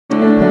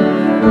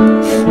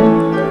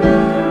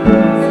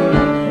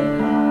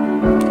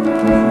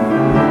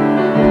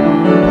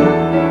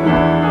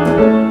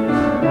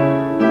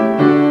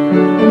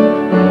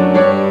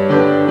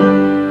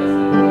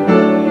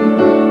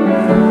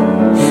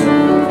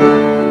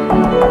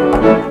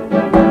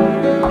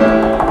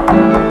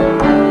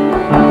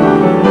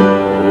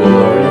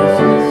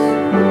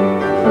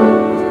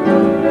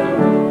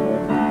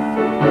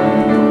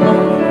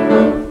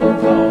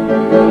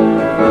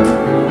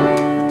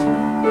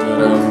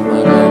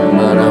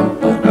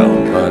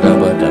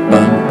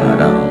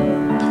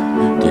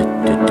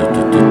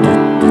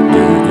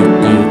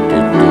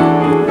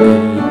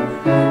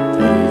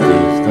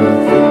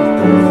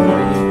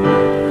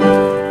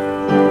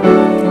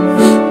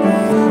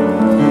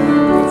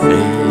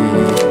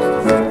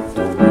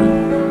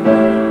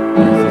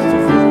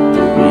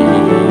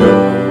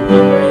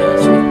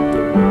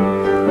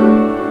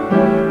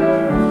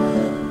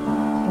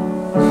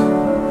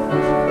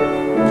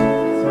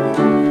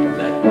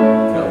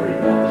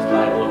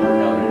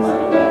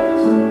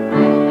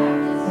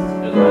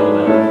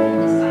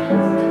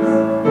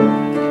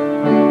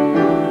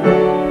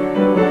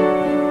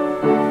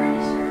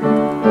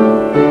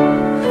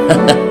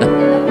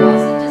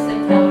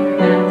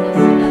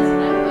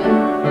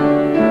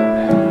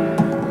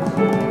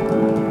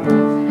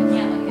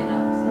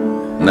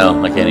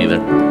No, I can't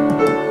either.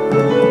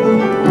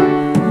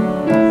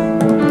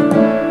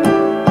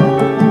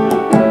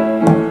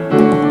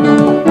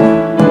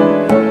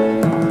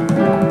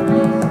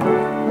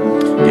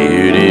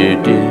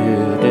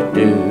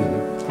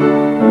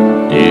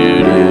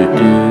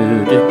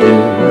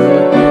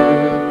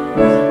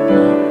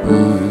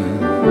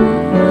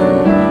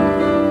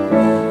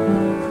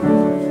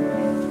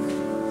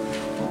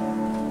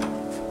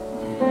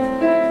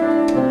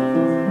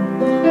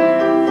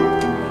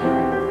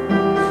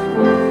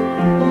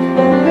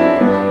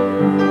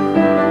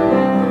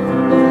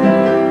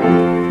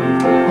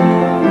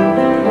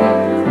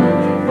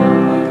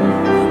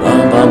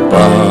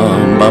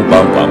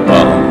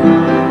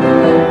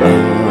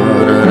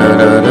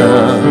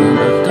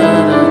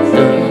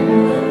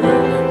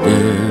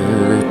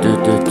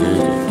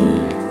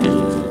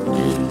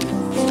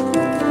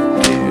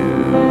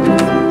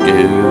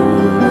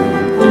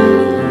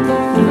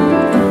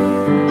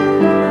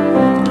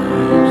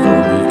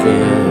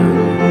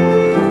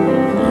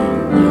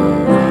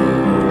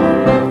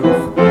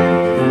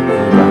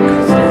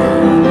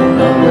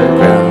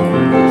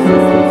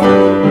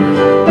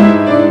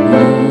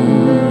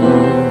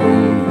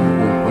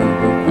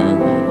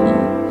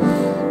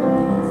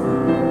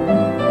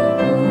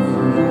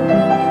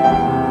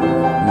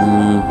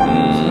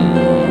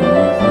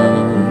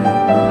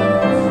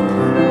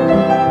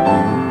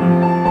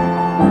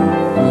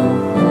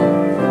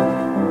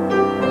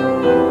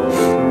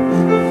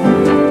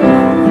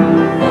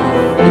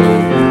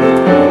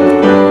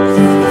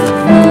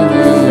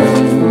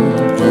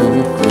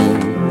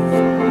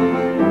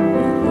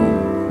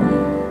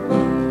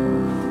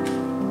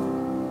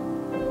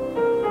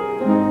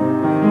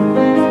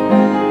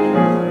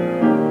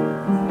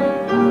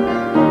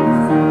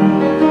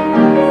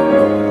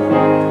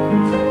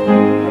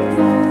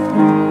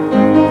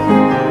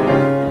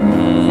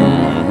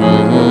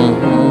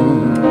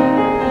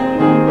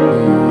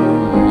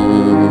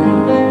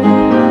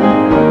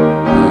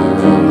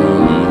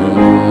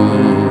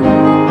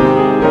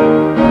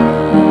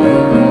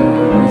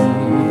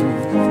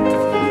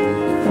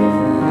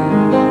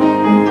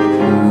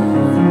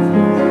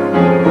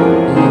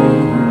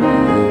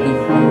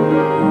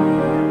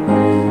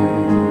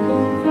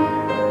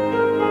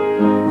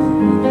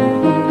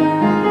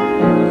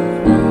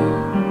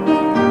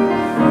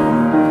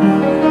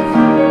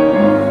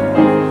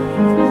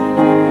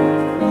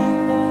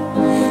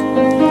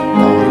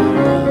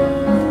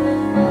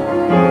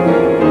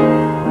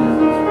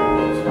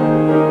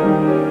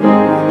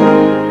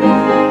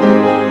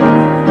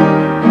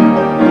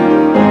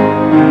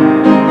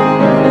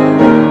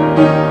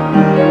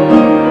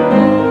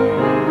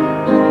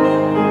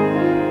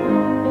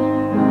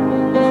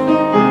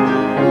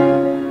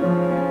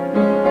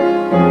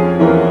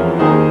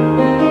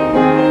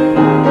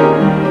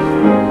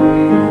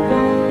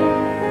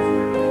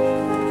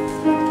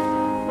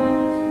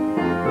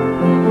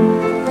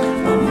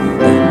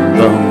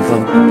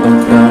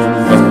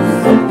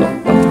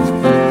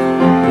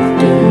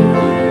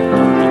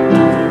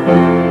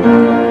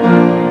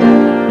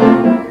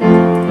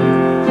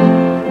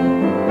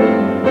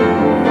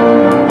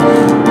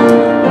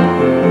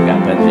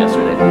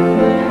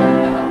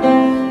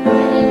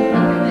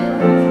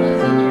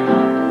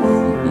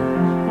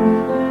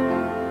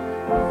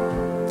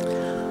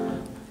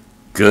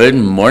 Good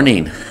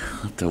morning.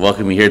 To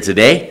welcome you here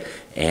today,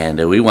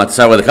 and we want to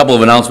start with a couple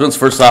of announcements.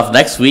 First off,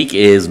 next week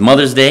is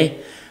Mother's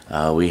Day.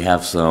 We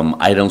have some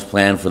items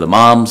planned for the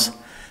moms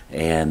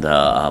and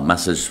a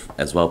message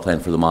as well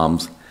planned for the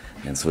moms,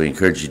 and so we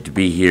encourage you to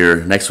be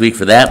here next week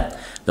for that.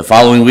 The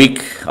following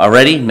week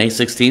already, May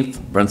 16th,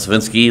 Brent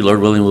Savinsky, Lord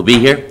willing, will be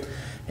here,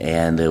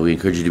 and we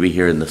encourage you to be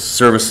here in the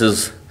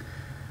services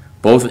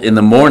both in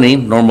the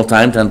morning, normal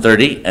time,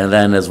 10:30, and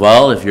then as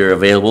well, if you're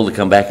available, to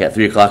come back at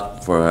 3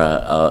 o'clock for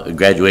a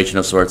graduation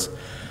of sorts.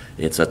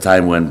 It's a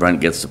time when Brent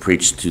gets to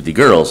preach to the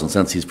girls, and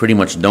since he's pretty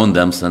much known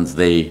them since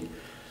they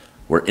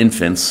were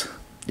infants,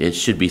 it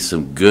should be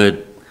some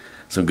good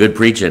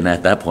preaching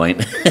at that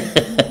point.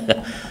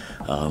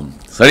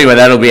 So anyway,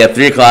 that'll be at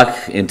 3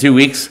 o'clock in 2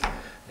 weeks,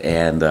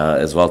 and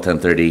as well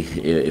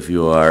 10:30 if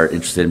you are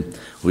interested.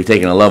 We'll be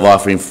taking a love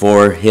offering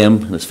for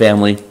him and his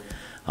family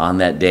on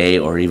that day,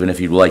 or even if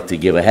you'd like to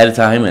give ahead of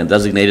time and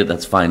designate it,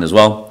 that's fine as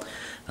well.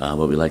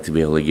 But we'd like to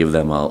be able to give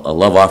them a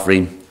love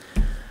offering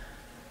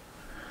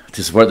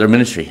to support their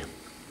ministry.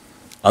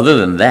 Other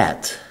than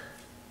that,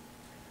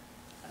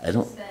 I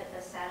don't... The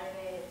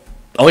Saturday...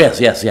 Oh,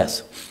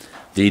 yes.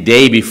 The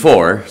day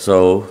before,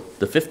 so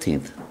the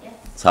 15th. Yes.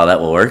 That's how that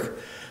will work.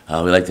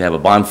 We like to have a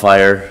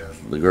bonfire.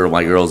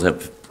 My girls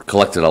have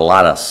collected a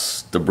lot of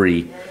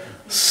debris,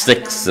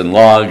 sticks and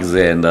logs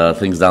and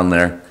things down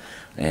there.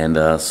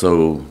 And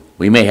so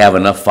we may have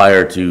enough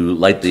fire to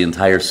light the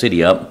entire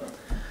city up,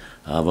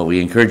 but we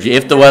encourage you,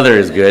 if the weather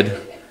is good,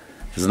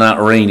 if it's not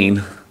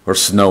raining or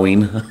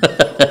snowing,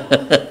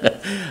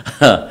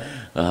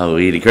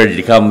 we'd encourage you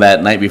to come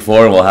that night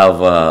before, and we'll have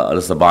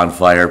just a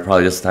bonfire,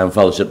 probably just time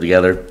fellowship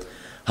together,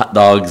 hot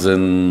dogs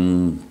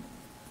and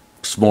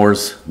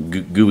s'mores,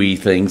 gooey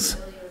things.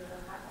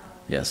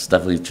 Yes,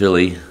 definitely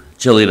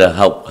chili to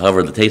help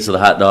cover the taste of the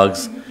hot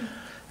dogs,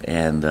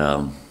 and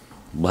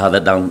we'll have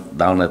that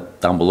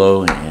down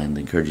below, and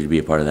encourage you to be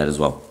a part of that as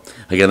well.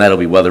 Again, that'll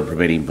be weather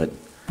permitting, but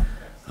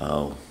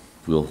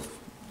we'll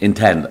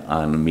intend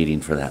on a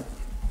meeting for that.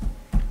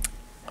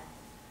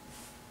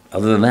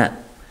 Other than that,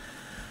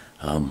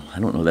 I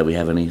don't know that we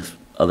have any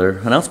other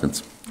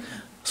announcements.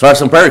 As far as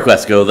some prayer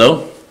requests go,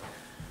 though,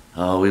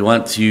 we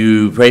want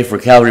to pray for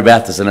Calvary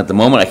Baptist, and at the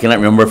moment I cannot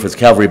remember if it's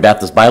Calvary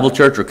Baptist Bible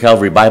Church or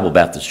Calvary Bible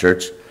Baptist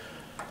Church.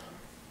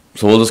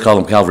 So we'll just call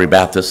them Calvary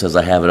Baptist, as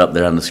I have it up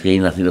there on the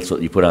screen. I think that's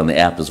what you put on the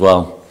app as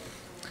well.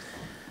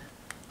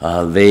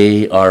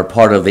 They are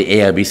part of the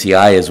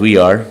AIBCI as we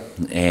are,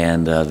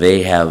 and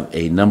they have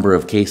a number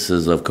of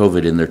cases of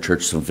COVID in their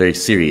church, some very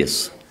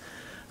serious.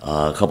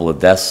 A couple of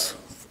deaths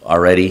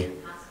already,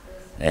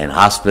 and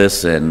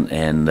hospice, and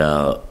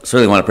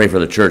certainly want to pray for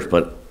the church,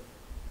 but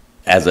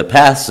as a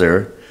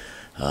pastor,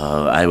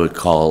 I would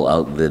call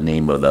out the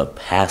name of the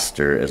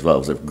pastor as well.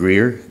 Was it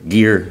Gear,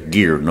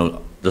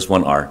 no, just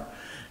one R.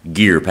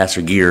 Gear,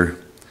 Pastor Gear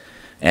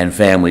and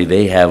family.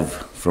 They have,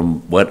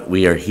 from what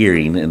we are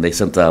hearing, and they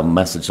sent a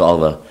message to all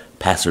the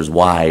pastors'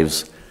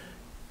 wives.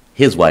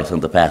 His wife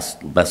sent the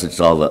message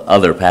to all the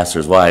other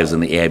pastors' wives in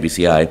the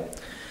AIBCI.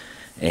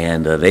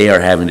 And they are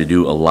having to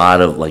do a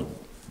lot of, like,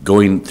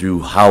 going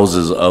through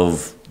houses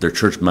of their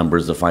church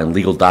members to find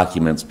legal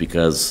documents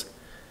because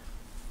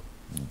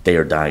they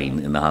are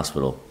dying in the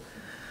hospital.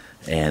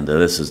 And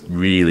this is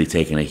really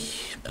taking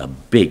a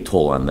big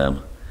toll on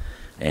them.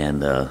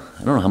 And I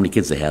don't know how many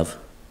kids they have.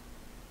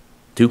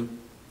 2.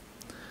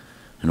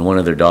 And one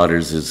of their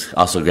daughters is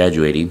also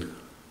graduating.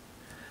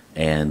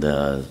 And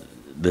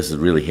this has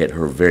really hit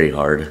her very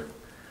hard.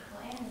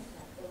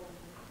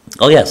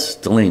 Oh, yes,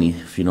 Delaney,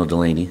 if you know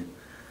Delaney.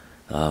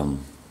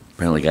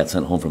 Apparently got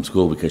sent home from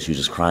school because she was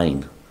just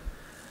crying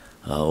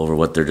over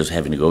what they're just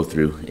having to go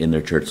through in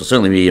their church. So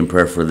certainly be in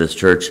prayer for this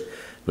church,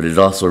 but it's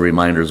also a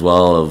reminder as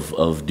well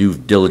of due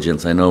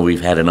diligence. I know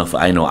we've had enough.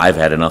 I know I've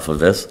had enough of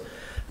this,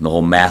 and the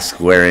whole mask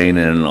wearing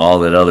and all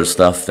that other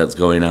stuff that's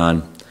going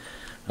on.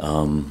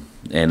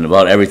 And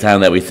about every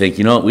time that we think,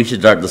 you know, we should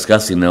start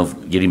discussing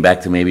getting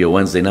back to maybe a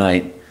Wednesday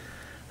night.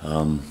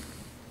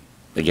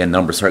 Again,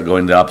 numbers start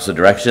going the opposite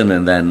direction,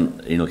 and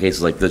then, you know,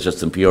 cases like this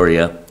just in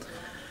Peoria,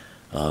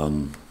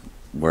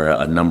 where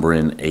a number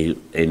in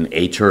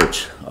a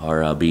church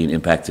are being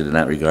impacted in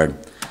that regard.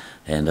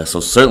 And so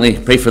certainly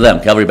pray for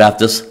them. Calvary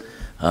Baptist,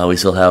 we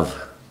still have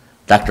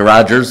Dr.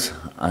 Rogers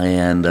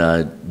and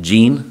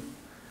Jean.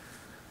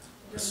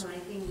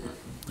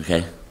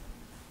 Okay.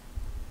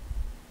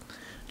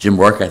 Jim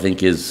Rourke, I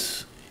think,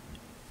 is...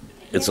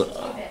 It's a...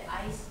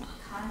 ice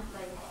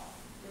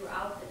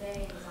throughout the day,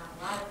 and he's on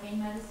a lot of pain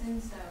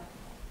medicine, so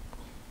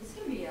it's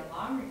going to be a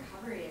long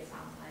recovery, it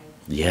sounds like.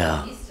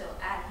 Yeah. He's still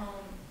at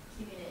home,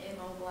 keeping it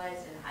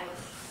immobilized in ice.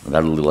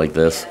 That'll look like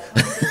this.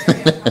 Yeah,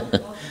 very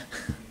uncomfortable.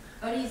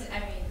 But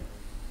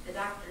the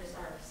doctors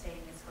are saying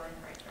it's going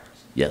the right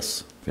direction.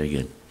 Yes, very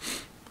good.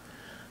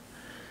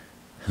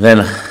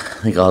 Then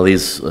I think all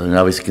these, and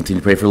obviously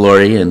continue to pray for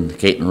Lori and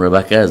Kate and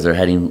Rebecca as they're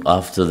heading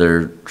off to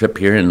their trip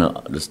here in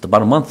just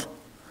about a month.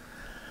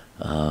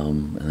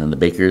 And then the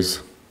Bakers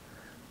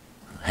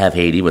have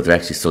Haiti, but they're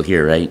actually still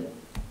here, right?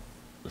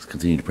 Let's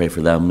continue to pray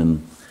for them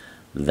and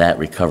that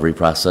recovery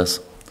process.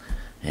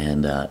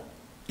 And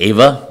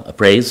Ava, a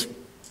praise.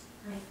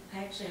 I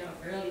actually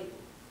have really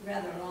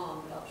rather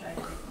long, but I'll try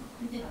to.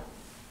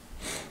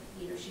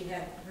 She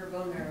had her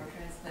bone marrow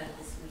transplant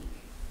this week,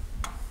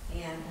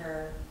 and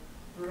her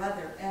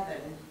brother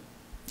Evan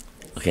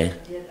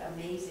did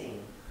amazing.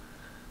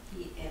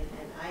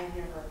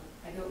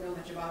 I don't know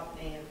much about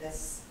any of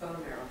this bone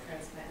marrow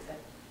transplant, but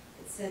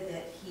it said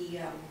that he,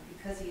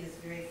 because he is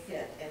very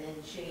fit and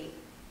in shape,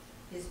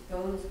 his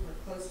bones were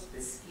close to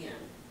the skin,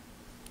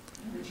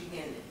 which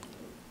again,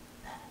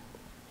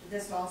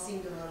 this all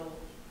seemed a little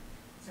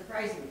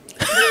surprising to me.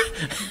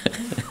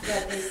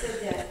 But they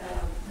said that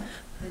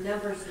the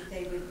numbers that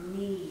they would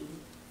need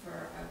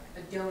for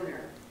a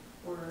donor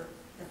were,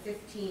 the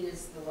 15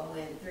 is the low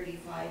end,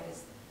 35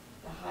 is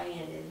the high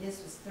end, and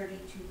his was 32.5.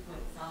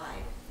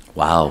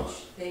 Wow.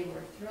 Which they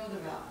were thrilled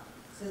about.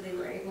 So they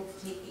were able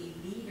to take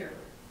a liter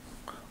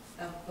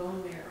of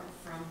bone marrow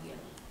from him.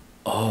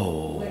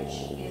 Oh.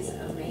 Which is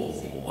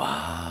amazing.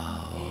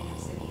 Wow. And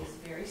he said he is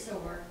very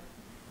sore,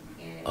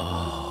 and it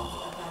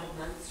was about a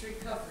month's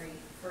recovery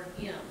for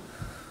him.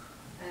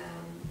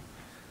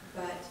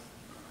 But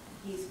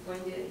he was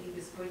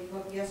going to go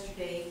up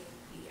yesterday.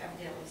 He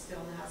evidently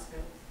still in the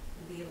hospital,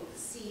 and be able to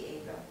see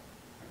Ava.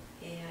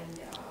 And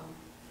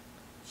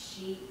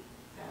she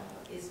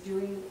is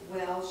doing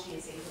well. She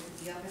is able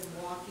to be up and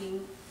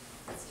walking,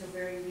 but still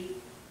very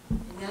weak.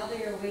 And now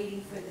they are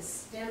waiting for the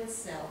stem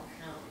cell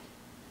count.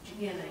 Which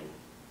again,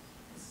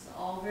 this is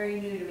all very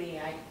new to me.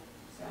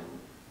 So I'm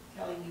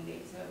telling you,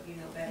 maybe some of you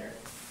know better.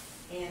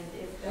 And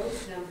if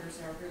those numbers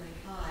are really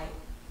high,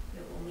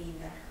 it will mean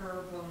that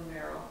her bone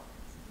marrow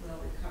will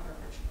recover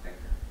much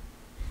quicker.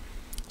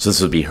 So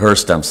this would be her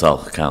stem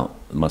cell count,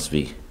 it must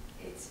be.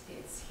 It's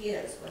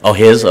his. Oh,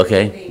 his?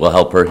 Okay. Will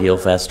help her heal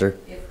faster?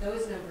 If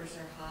those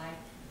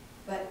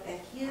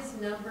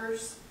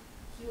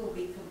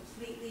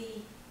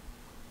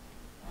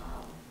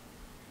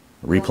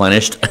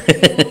replenished. He'll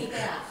be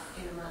back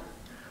in a month.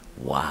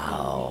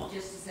 Wow.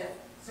 Just as that,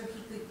 so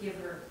he could give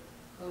her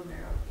bone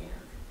marrow and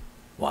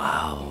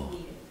Wow. if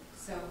needed.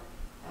 So,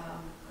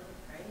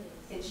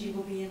 and she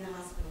will be in the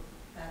hospital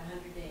about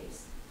 100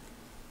 days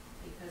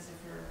because of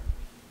her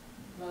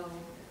low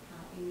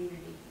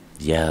immunity.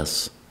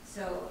 Yes.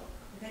 So,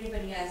 if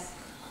anybody has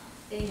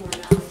any more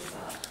knowledge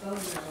about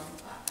bone marrow,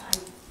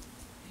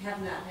 I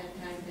have not had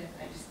time to,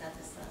 I just got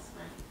this last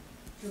night,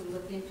 to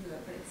look into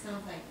it, but it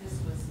sounds like this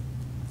was,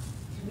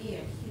 to me,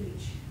 a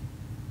huge.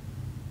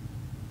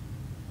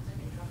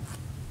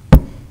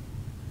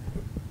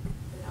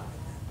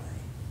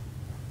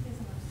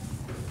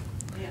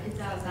 Yeah, It's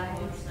that was outside.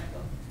 a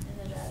motorcycle. In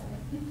the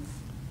driveway.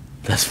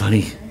 That's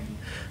funny.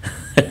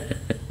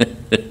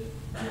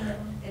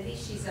 At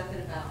least she's up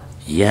and about.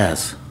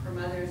 Yes. Her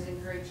mother is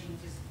encouraging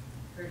just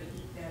her to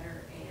eat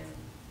better and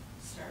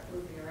start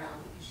moving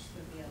around because she's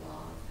going to be a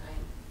long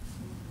time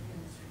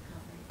in this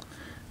recovery.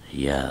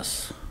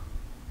 Yes.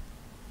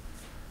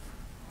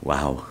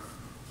 Wow.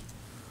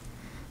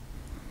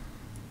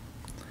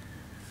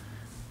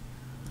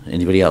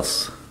 Anybody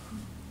else?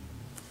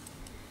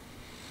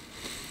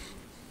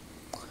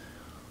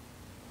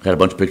 Got a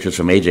bunch of pictures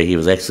from AJ. He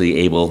was actually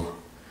able,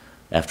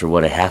 after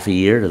what, a half a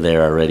year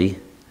there already,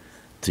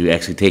 to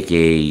actually take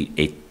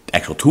a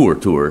actual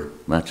tour,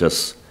 not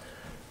just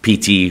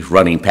PT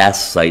running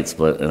past sites,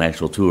 but an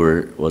actual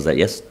tour. Was that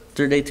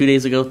yesterday, 2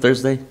 days ago,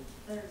 Thursday?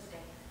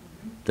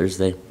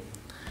 Thursday.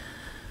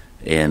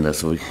 And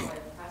so we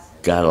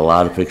got a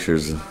lot of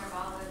pictures. Mount of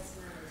Olives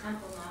and then the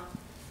Temple Mount,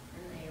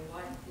 and they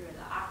went through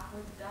the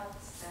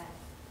aqueducts that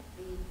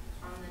lead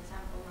from the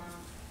Temple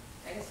Mount,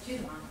 I guess to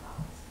the Mount of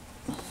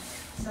Olives.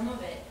 Some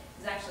of it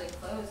is actually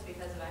closed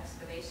because of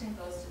excavation,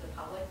 closed to the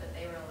public, but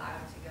they were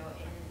allowed to go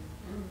in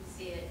and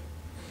see it.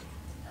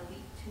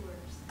 Elite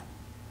tours.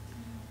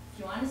 If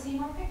you want to see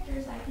more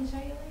pictures, I can show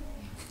you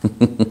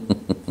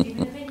later.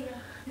 Even a video.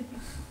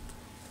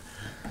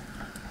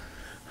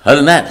 Other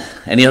than that,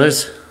 any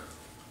others?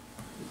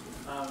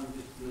 I'm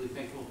just really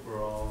thankful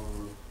for all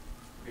who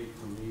prayed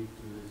for me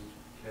through this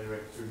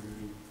cataract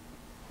surgery.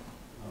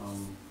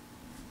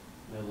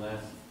 My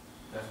last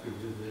doctor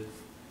visit,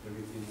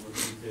 everything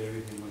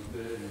was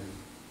good, and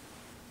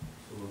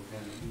so we're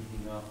kind of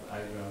easing off the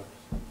eye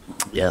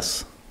drops.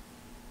 Yes.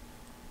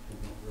 I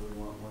don't really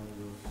want one of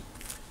those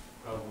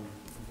problems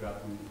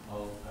dropping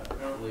all.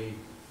 Apparently,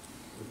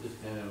 with this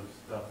kind of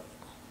stuff,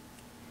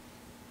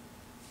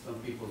 some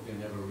people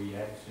can have a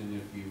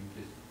reaction if you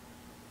just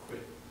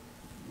quit,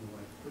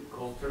 like quit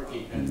cold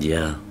turkey kind of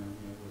Yeah. thing,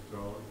 and,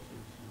 withdrawal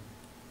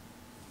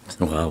issues.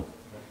 So, Wow.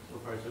 so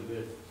far so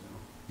good.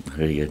 So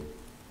Very good.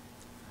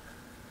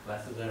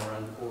 classes are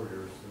around the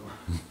corner, so.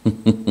 We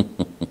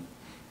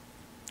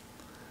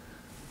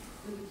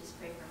would just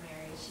pray for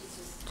Mary. She's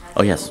just has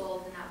Oh, yes. a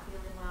cold and not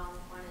feeling well.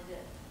 Wanted to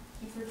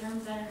keep her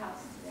germs at her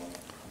house today.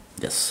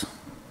 Yes.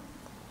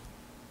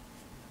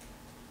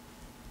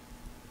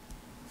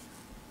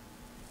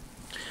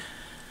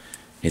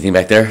 Anything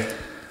back there?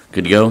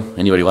 Good to go?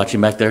 Anybody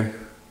watching back there?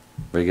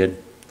 Very good.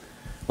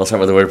 We'll start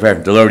with the word of prayer.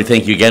 Dear Lord, we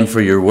thank you again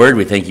for your word.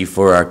 We thank you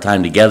for our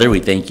time together.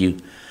 We thank you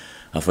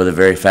for the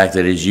very fact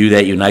that it is you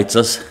that unites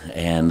us,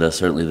 and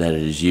certainly that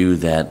it is you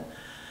that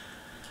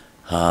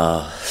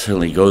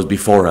certainly goes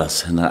before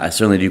us. And I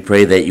certainly do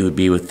pray that you would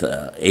be with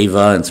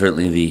Ava and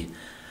certainly the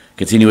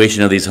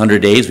continuation of these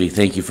 100 days. We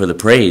thank you for the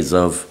praise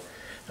of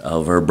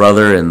her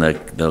brother and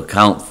the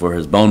account for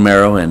his bone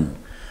marrow and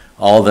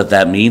all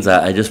that means.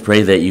 I just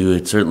pray that you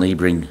would certainly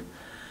bring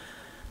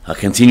a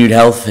continued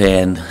health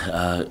and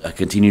a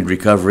continued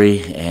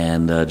recovery,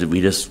 and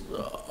we just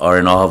are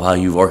in awe of how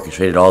you've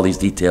orchestrated all these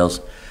details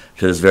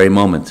to this very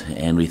moment,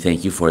 and we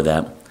thank you for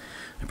that.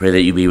 I pray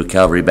that you be with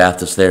Calvary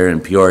Baptist there in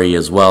Peoria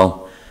as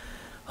well,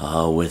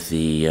 with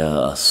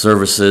the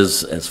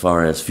services as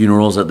far as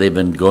funerals that they've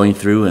been going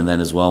through, and then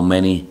as well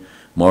many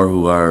more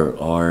who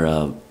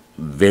are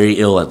very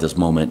ill at this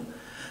moment.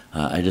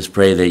 I just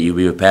pray that you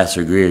be with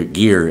Pastor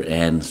Gear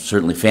and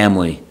certainly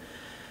family,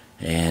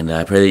 and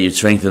I pray that you'd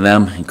strengthen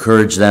them,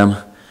 encourage them.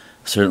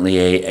 Certainly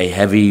a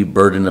heavy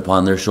burden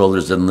upon their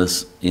shoulders in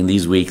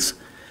these weeks,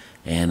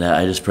 and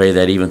I just pray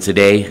that even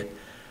today,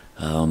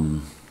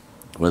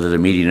 whether they're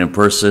meeting in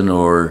person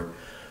or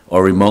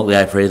remotely,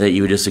 I pray that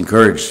you would just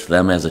encourage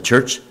them as a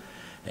church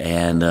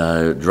and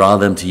draw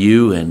them to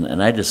you,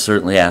 and I just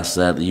certainly ask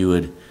that you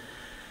would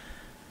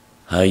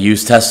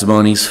use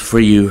testimonies for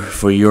you,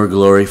 for your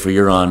glory, for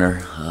your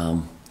honor,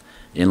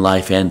 in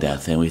life and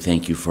death. And we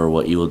thank you for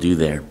what you will do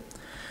there.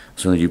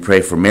 So you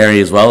pray for Mary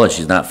as well, as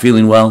she's not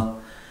feeling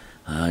well.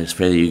 I just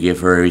pray that you give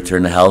her a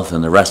return to health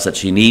and the rest that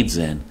she needs,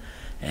 and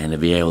to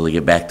be able to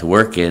get back to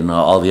work and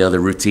all the other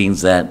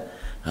routines that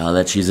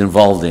she's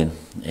involved in.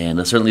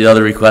 And certainly the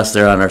other requests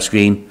there on our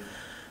screen,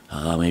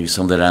 maybe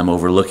some that I'm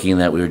overlooking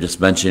that we were just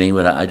mentioning,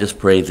 but I just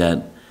pray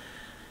that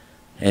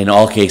in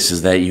all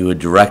cases that you would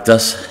direct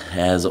us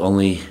as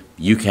only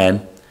you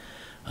can,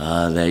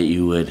 that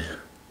you would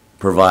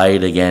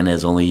provide again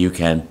as only you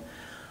can.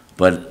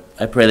 But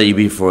I pray that you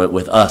be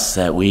with us,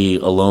 that we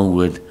alone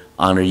would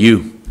honor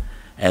you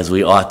as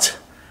we ought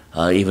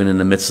even in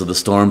the midst of the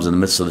storms, in the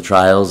midst of the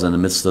trials, in the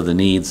midst of the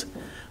needs,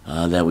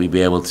 that we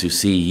be able to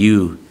see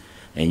you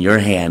and your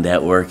hand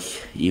at work,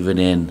 even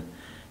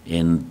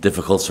in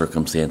difficult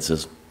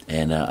circumstances.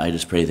 And I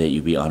just pray that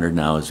you be honored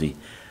now as we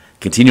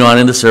continue on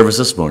in the service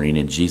this morning.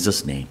 In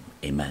Jesus' name,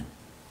 amen.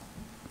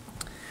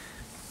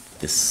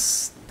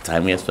 This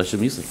time we have special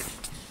music.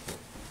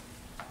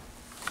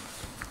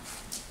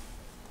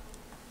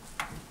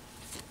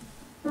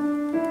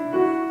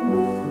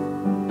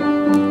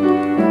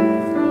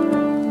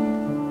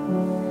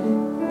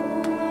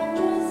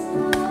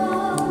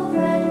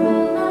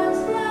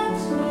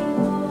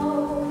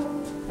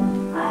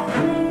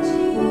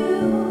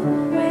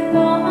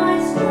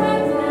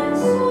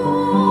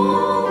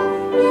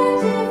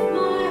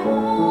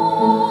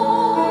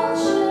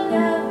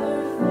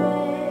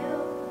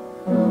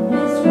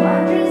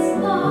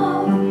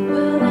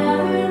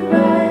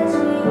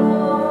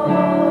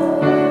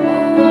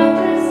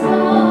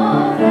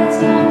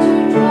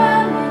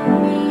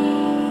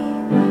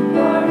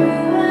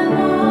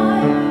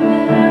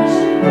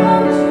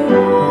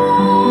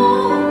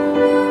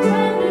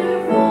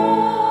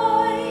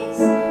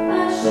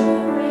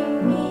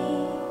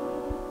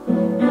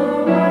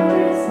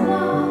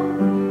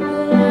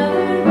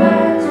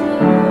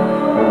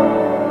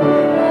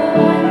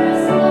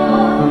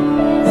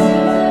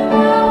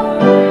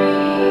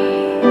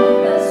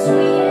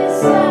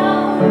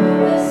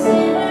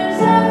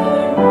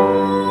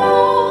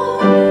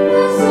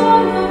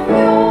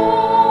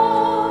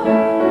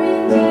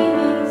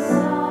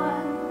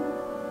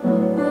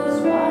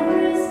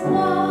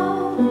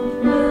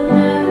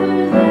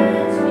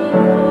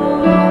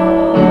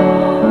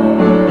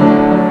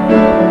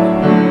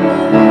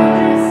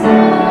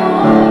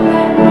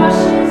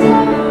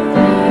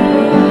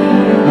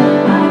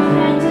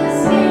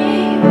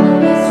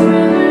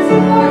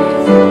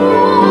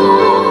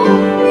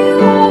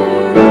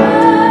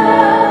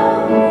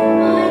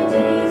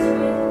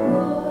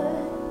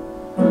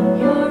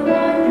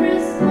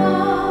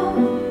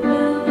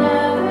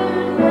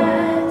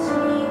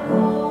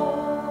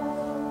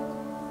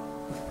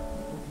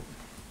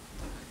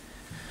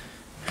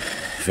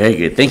 Very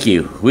good. Thank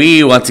you.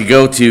 We want to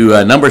go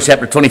to Numbers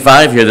chapter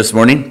 25 here this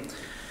morning.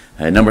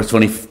 Numbers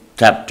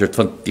chapter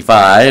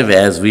 25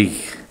 as we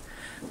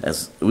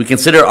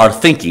consider our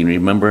thinking.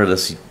 Remember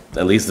this,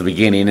 at least the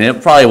beginning, and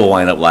it probably will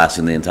wind up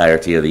lasting the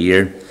entirety of the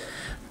year.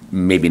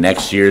 Maybe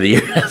next year, the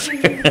year after.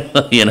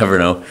 You never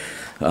know.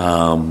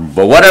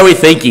 But what are we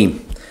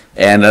thinking?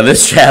 And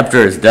this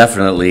chapter is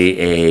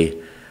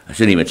definitely I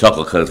shouldn't even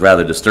chuckle because it's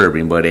rather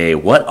disturbing, but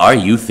what are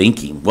you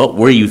thinking? What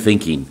were you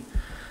thinking?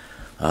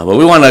 But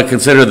we want to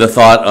consider the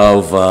thought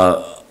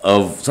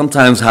of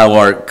sometimes how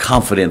our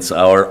confidence,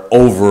 our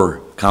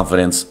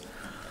overconfidence,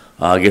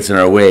 gets in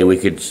our way. We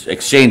could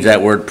exchange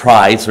that word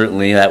pride.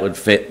 Certainly that would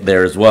fit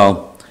there as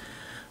well.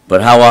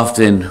 But how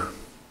often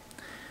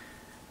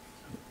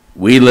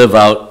we live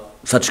out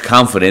such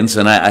confidence,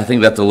 and I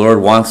think that the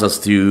Lord wants us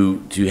to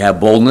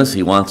have boldness.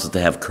 He wants us to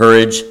have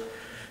courage,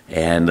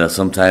 and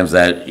sometimes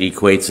that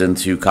equates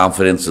into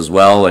confidence as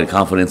well, and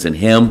confidence in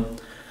Him.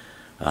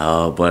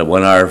 But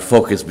when our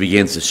focus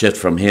begins to shift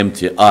from Him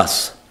to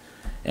us,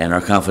 and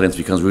our confidence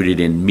becomes rooted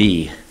in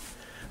me,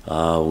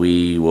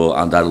 we will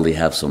undoubtedly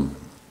have some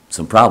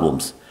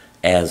problems,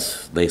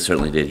 as they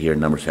certainly did here in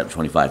Numbers chapter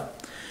 25.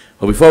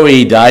 But before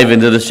we dive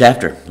into this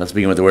chapter, let's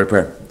begin with the word of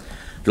prayer.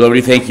 Dear Lord,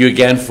 we thank you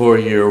again for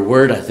your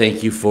word. I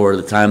thank you for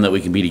the time that we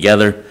can be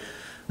together.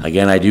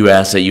 Again, I do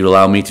ask that you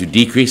allow me to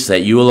decrease,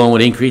 that you alone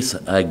would increase.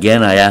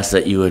 Again, I ask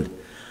that you would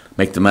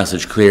make the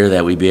message clear,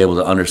 that we be able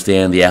to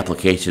understand the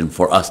application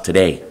for us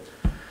today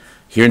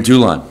here in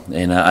Toulon.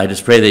 And I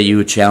just pray that you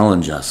would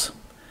challenge us,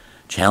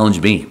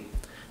 challenge me,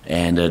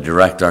 and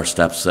direct our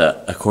steps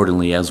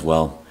accordingly as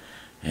well.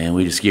 And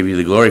we just give you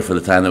the glory for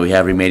the time that we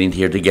have remaining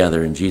here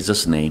together. In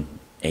Jesus' name,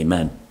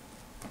 amen.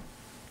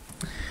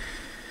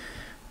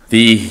 The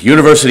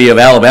University of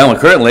Alabama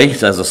currently,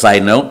 as a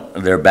side note,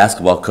 their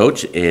basketball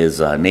coach is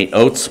Nate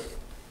Oates.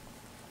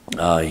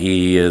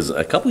 He is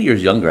a couple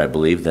years younger, I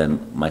believe,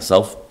 than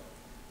myself.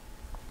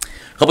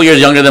 A couple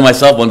years younger than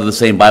myself, went to the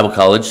same Bible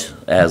college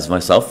as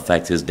myself. In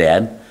fact, his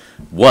dad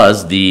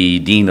was the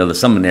dean of the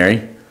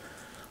seminary.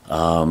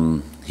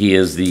 He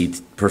is the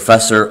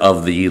professor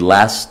of the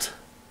last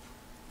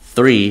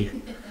 3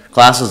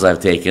 classes I've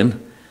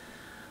taken.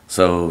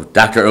 So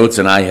Dr. Oates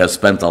and I have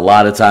spent a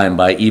lot of time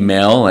by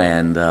email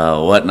and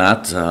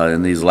whatnot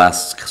in these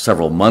last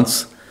several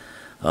months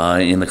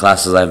in the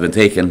classes I've been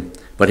taking.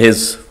 But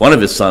one of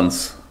his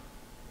sons,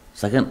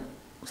 second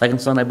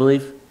son, I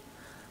believe,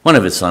 one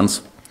of his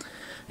sons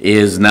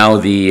is now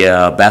the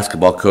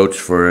basketball coach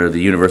for the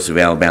University of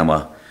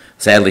Alabama.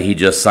 Sadly, he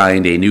just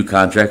signed a new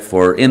contract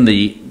for in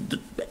the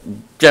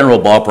general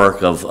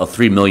ballpark of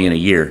 $3 million a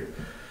year.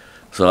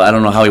 So I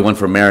don't know how he went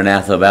from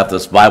Maranatha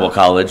Baptist Bible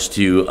College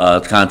to a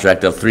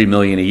contract of $3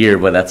 million a year,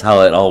 but that's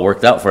how it all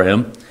worked out for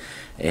him.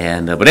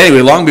 And but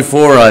anyway, long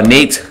before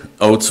Nate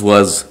Oates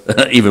was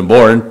even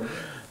born,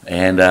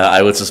 and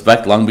I would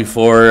suspect long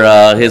before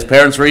his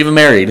parents were even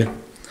married,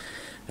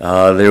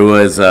 there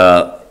was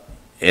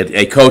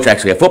a coach,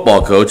 actually a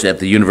football coach at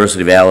the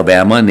University of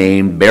Alabama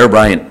named Bear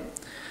Bryant.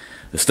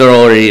 The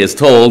story is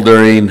told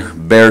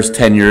during Bear's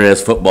tenure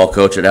as football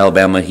coach at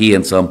Alabama. He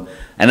and some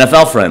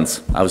NFL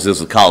friends, obviously this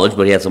was college,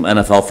 but he had some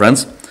NFL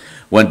friends,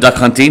 went duck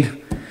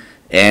hunting,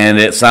 and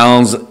it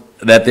sounds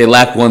that they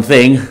lacked one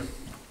thing: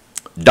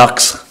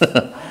 ducks.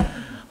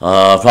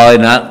 Probably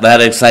not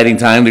that exciting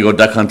time to go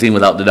duck hunting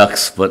without the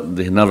ducks, but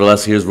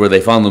nevertheless, here's where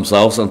they found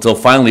themselves until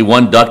finally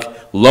one duck,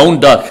 lone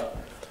duck,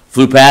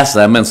 flew past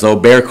them, and so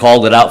Bear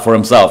called it out for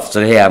himself,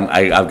 said, hey,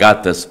 I've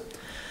got this.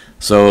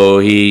 So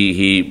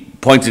he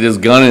pointed his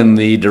gun in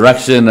the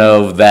direction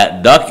of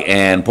that duck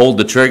and pulled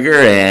the trigger,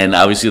 and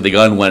obviously the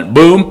gun went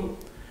boom,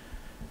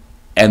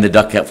 and the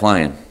duck kept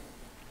flying.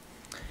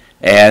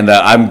 And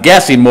I'm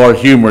guessing more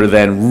humor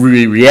than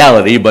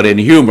reality, but in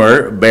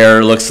humor,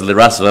 Bear looks at the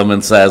rest of them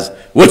and says,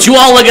 would you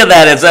all look at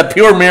that? It's a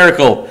pure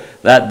miracle.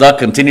 That duck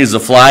continues to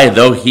fly,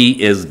 though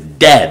he is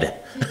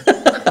dead.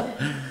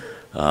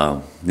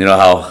 You know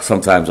how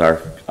sometimes our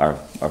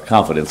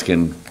confidence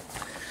can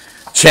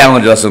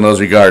challenge us in those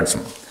regards.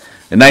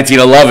 In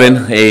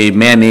 1911, a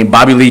man named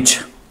Bobby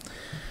Leach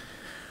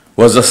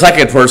was the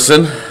second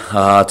person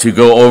to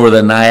go over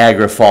the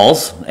Niagara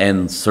Falls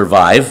and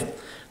survive.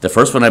 The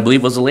first one, I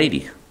believe, was a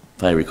lady,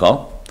 if I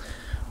recall.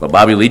 But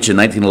Bobby Leach in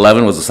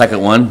 1911 was the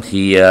second one.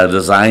 He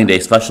designed a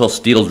special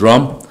steel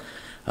drum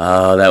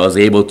that was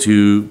able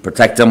to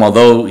protect him.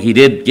 Although he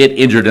did get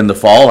injured in the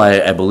fall,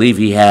 I believe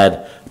he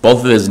had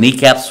both of his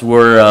kneecaps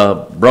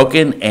were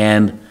broken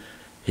and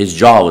his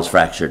jaw was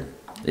fractured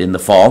in the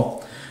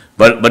fall.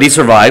 But he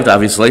survived,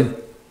 obviously. And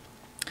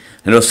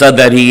it was said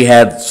that he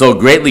had so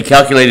greatly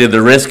calculated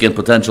the risk and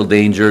potential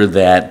danger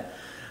that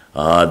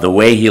the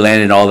way he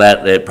landed and all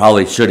that, it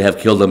probably should have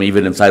killed him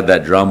even inside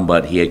that drum,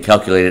 but he had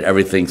calculated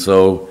everything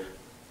so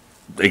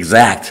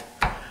exact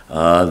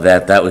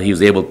that he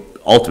was able,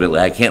 ultimately,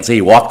 I can't say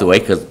he walked away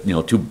because, you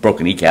know, two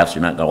broken kneecaps,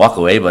 you're not going to walk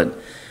away, but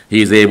he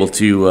was able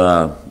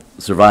to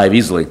survive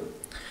easily.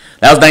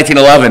 That was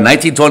 1911.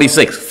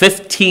 1926,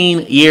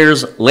 15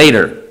 years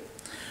later,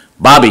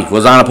 Bobby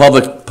was on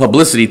a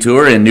publicity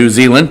tour in New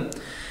Zealand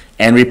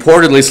and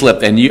reportedly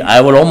slipped, and I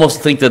would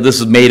almost think that this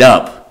is made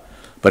up,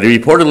 but he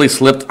reportedly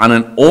slipped on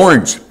an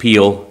orange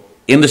peel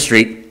in the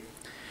street.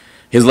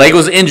 His leg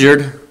was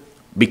injured,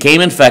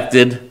 became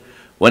infected,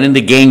 went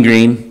into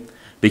gangrene,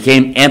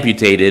 became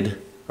amputated,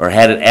 or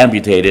had it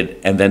amputated,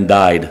 and then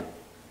died.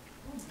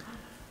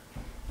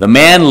 The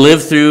man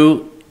lived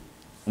through,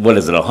 what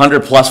is it,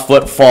 100-plus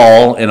foot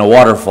fall in a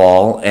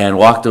waterfall and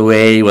walked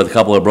away with a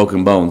couple of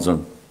broken bones.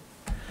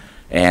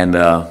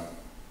 And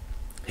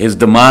his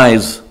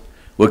demise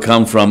would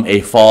come from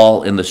a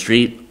fall in the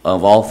street,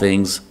 of all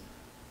things,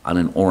 on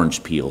an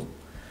orange peel.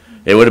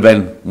 It would have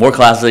been more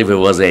classy if it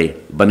was a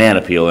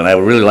banana peel, and I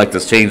would really like to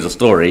change the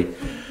story,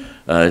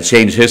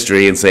 change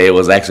history and say it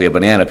was actually a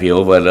banana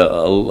peel, but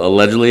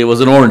allegedly it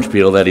was an orange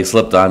peel that he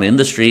slipped on in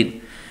the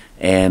street,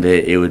 and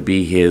it would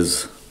be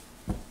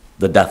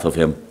the death of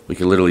him, we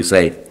could literally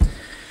say.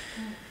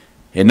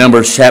 In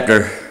Numbers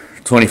chapter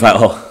 25,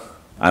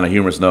 on a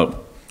humorous note,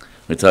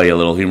 let me tell you a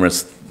little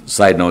humorous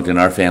side note in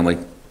our family.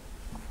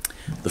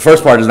 The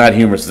first part is not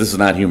humorous. This is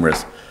not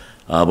humorous.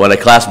 But a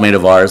classmate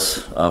of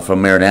ours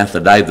from Maranatha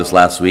died this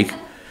last week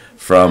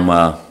from,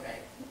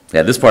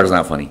 this part is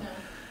not funny.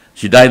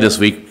 She died this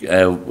week,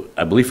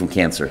 I believe, from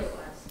cancer.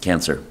 She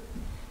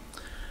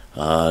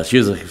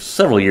was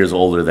several years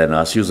older than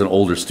us. She was an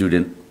older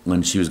student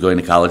when she was going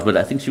to college, but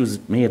I think she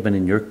may have been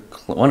in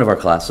one of our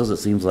classes, it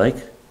seems like.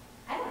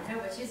 I don't know,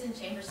 but she's in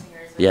chamber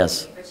singers.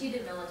 Yes. But she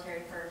did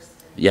military first.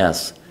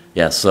 Yes.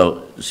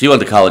 So she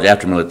went to college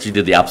after military. She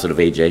did the opposite of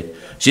AJ.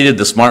 She did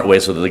the smart way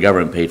so that the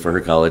government paid for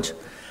her college.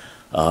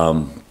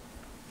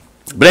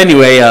 But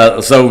anyway,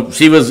 so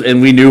she was,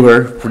 and we knew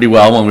her pretty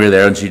well when we were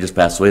there, and she just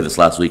passed away this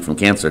last week from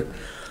cancer.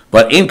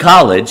 But in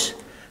college,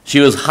 she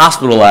was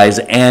hospitalized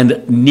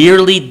and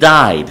nearly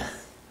died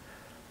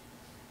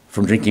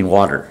from drinking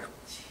water.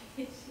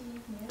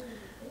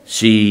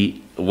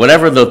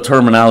 Whatever the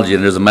terminology,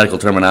 and there's a medical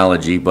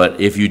terminology,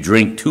 but if you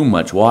drink too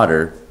much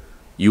water,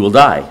 you will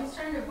die. She was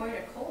trying to avoid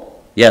a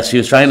cold. Yes, she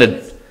was trying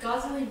to,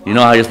 you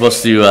know how you're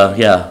supposed to, in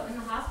the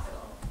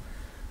hospital.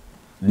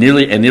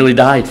 nearly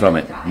died from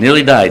it.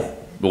 Nearly died.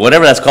 But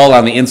whatever that's called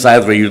on the inside,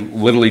 where you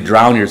literally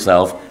drown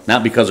yourself,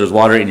 not because there's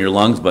water in your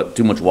lungs, but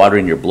too much water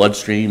in your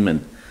bloodstream,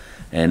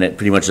 and it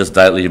pretty much just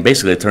dilates.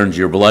 Basically, it turns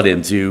your blood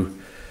into,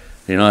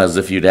 as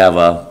if you'd have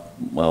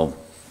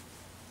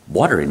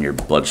water in your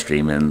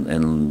bloodstream,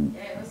 and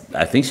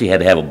I think she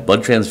had to have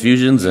blood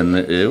transfusions, and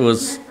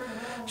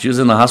she was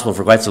in the hospital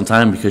for quite some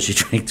time because she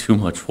drank too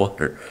much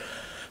water.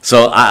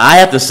 So I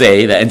have to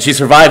say that, and she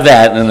survived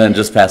that, and then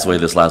just passed away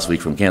this last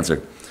week from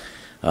cancer.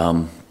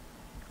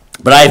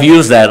 But I've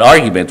used that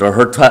argument or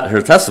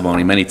her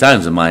testimony many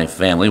times in my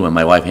family. When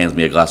my wife hands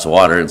me a glass of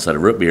water instead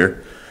of root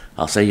beer,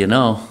 I'll say,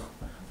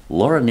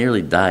 Laura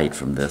nearly died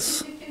from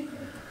this.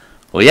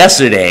 Well,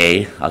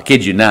 yesterday, I'll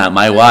kid you not,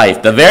 my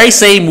wife, the very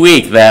same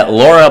week that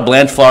Laura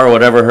Blanchflower,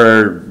 whatever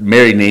her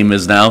married name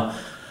is now,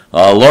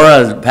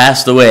 Laura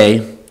passed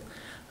away,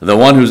 the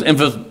one who's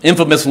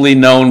infamously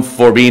known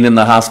for being in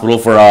the hospital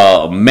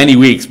for many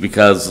weeks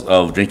because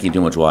of drinking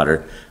too much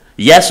water.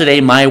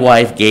 Yesterday, my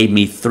wife gave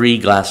me 3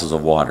 glasses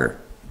of water.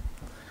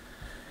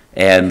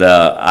 And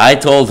I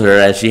told her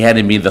as she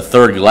handed me the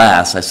 3rd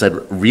glass, I said,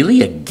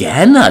 really,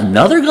 again?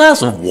 Another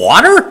glass of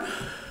water?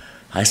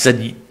 I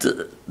said,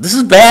 this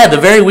is bad. The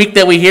very week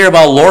that we hear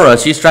about Laura,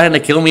 she's trying to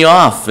kill me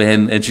off.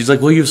 And she's like,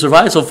 well, you've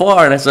survived so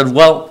far. And I said,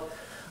 well,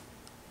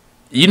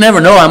 you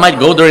never know. I might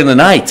go during the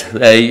night.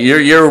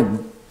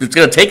 It's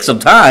going to take some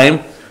time.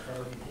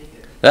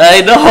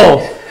 I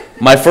know.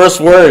 My first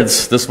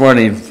words this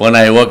morning when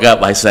I woke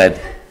up, I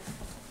said,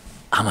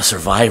 I'm a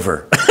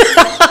survivor.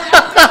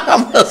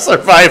 I'm a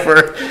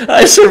survivor.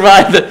 I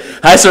survived it.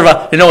 I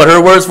survived. You know what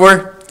her words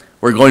were?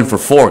 We're going for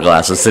 4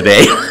 glasses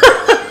today.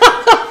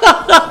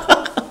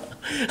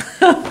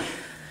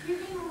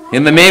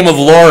 In the name of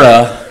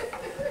Laura,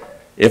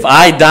 if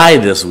I die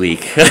this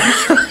week,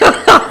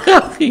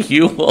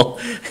 you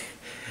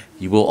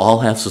will all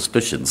have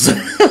suspicions.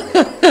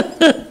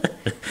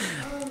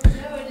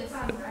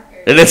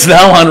 And it's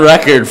now on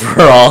record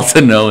for all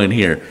to know and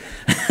hear.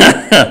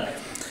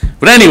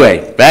 But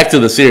anyway, back to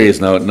the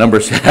serious note,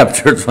 Numbers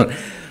chapter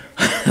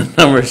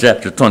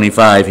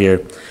 25 here.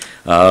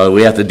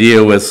 We have to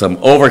deal with some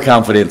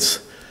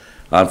overconfidence.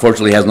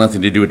 Unfortunately, it has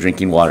nothing to do with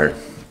drinking water.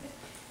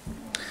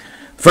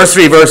 First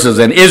 3 verses,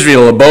 and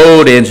Israel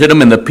abode in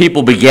Shittim, and the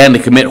people began to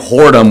commit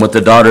whoredom with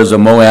the daughters of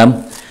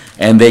Moab.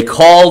 And they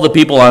called the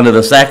people unto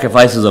the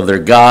sacrifices of their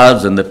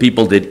gods, and the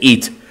people did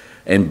eat,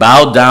 and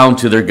bowed down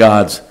to their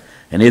gods.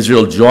 And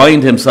Israel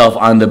joined himself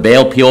unto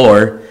Baal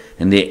Peor,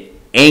 and the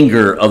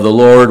anger of the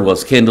Lord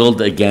was kindled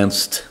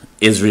against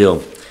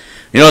Israel.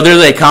 You know,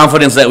 there's a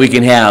confidence that we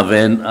can have,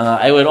 and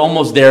I would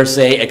almost dare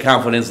say a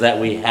confidence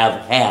that we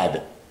have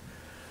had.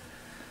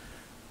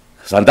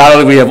 So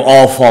undoubtedly we have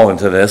all fallen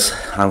to this,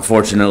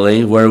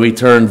 unfortunately, where we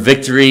turn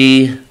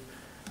victory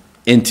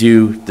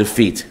into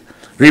defeat.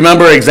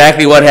 Remember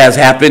exactly what has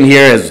happened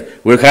here as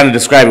we're kind of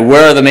describing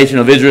where the nation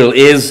of Israel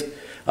is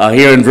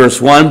here in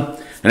verse 1.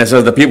 And it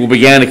says the people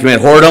began to commit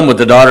whoredom with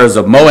the daughters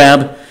of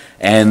Moab.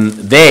 And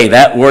they,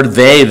 that word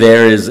they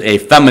there is a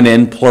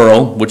feminine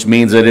plural, which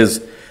means it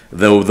is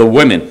the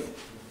women.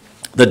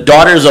 The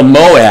daughters of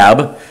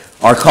Moab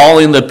are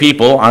calling the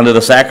people unto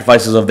the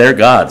sacrifices of their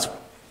gods.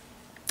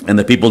 And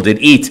the people did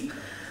eat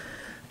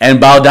and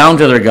bow down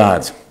to their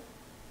gods.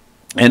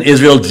 And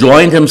Israel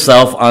joined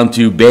himself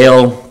unto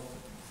Baal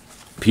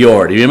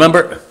Peor. Do you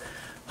remember?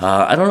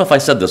 I don't know if I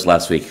said this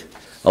last week.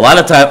 A lot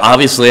of time,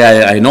 obviously,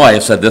 I know I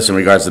have said this in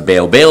regards to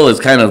Baal. Baal is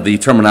kind of the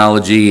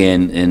terminology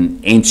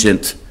in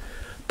ancient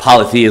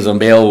polytheism.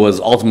 Baal was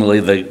ultimately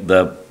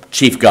the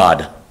chief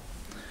god.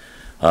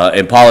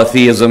 In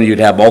polytheism, you'd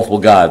have multiple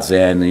gods.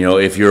 And, you know,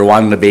 if you were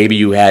wanting a baby,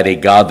 you had a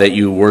god that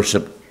you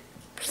worshiped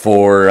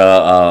for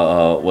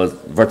was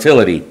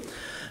fertility.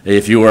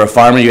 If you were a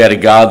farmer, you had a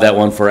god that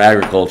went for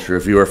agriculture.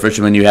 If you were a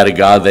fisherman, you had a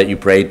god that you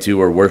prayed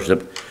to or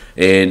worshiped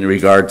in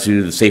regard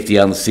to the safety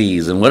on the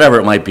seas and whatever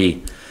it might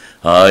be.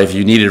 If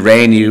you needed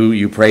rain,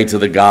 you prayed to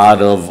the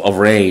god of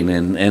rain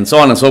and so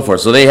on and so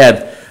forth. So they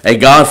had a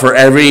god for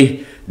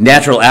every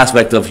natural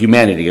aspect of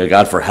humanity, a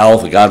god for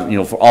health, a god, you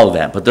know, for all of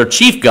that. But their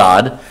chief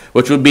god,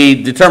 which would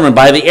be determined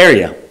by the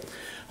area.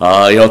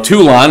 You know,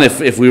 Tulon,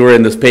 if we were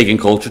in this pagan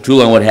culture,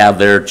 Tulon would have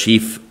their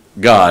chief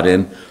god,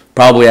 and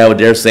probably I would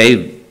dare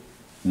say,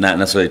 not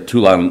necessarily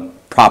Tulon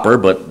proper,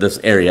 but this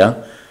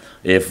area,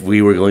 if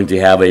we were going to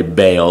have a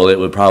Baal, it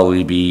would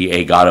probably be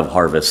a god of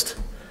harvest,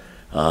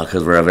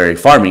 because we're a very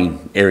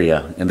farming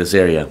area in this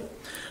area.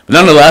 But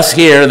nonetheless,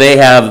 here they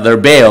have their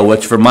Baal,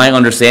 which from my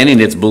understanding,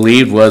 it's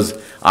believed was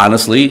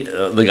honestly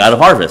the god of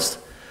harvest.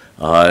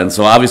 And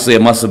so obviously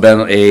it must have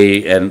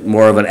been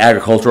more of an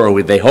agricultural,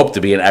 or they hope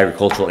to be an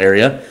agricultural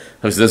area.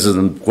 Obviously this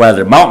isn't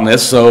rather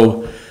mountainous,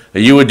 so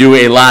you would do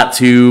a lot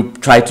to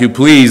try to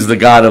please the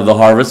god of the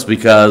harvest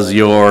because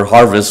your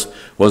harvest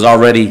was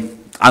already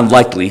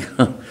unlikely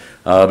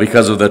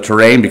because of the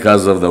terrain,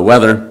 because of the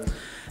weather.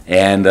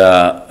 And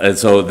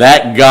so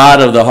that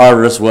god of the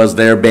harvest was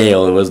their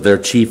Baal. It was their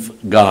chief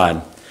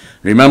god.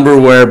 Remember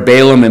where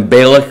Balaam and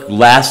Balak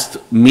last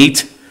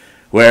meet,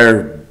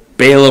 where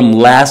Balaam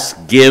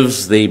last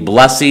gives the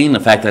blessing.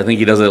 In fact, I think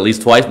he does it at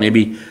least twice.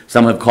 Maybe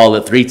some have called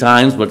it 3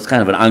 times, but it's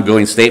kind of an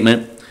ongoing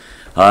statement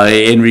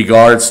in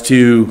regards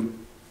to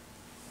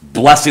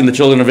blessing the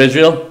children of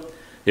Israel.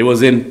 It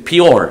was in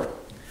Peor.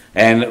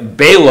 And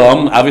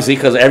Balaam, obviously,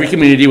 because every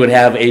community would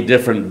have a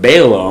different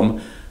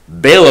Balaam,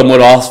 Balaam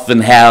would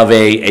often have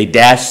a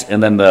dash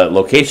and then the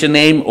location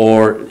name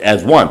or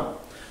as one.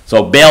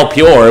 So Baal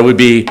Peor would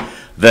be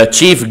the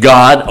chief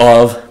god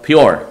of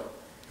Peor,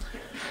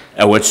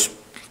 which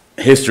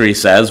history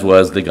says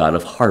was the god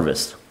of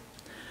harvest.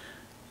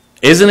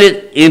 Isn't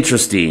it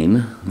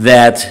interesting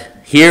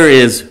that here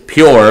is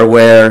Peor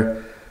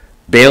where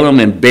Balaam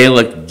and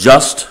Balak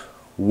just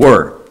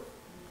were?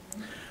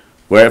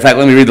 Where, in fact,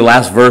 let me read the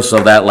last verse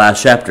of that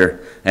last chapter.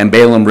 And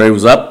Balaam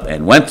rose up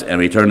and went and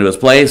returned to his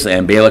place,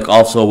 and Balak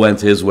also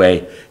went his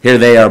way. Here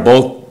they are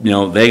both, you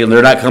know,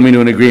 they're not coming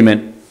to an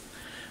agreement.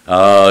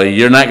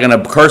 You're not going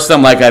to curse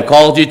them like I've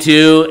called you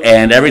to,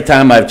 and every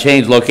time I've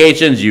changed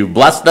locations, you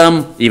bless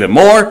them even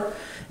more.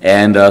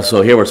 And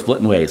so here we're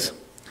splitting ways.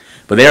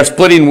 But they are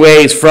splitting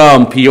ways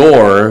from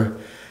Peor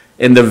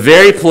in the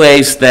very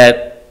place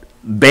that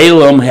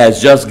Balaam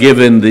has just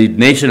given the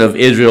nation of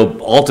Israel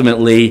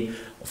ultimately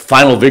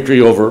final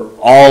victory over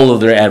all of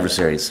their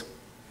adversaries.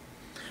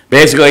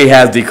 Basically, he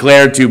has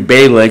declared to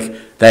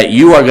Balak that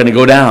you are going to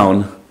go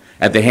down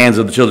at the hands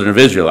of the children of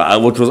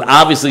Israel, which was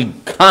obviously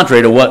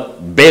contrary to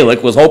what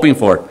Balak was hoping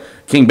for,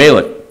 King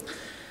Balak.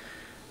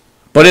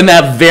 But in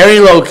that very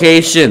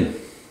location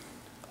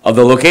of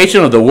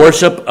the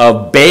worship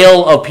of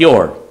Baal of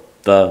Peor,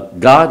 the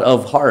god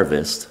of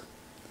harvest,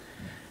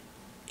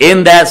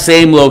 in that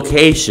same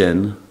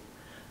location,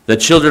 the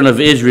children of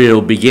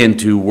Israel begin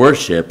to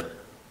worship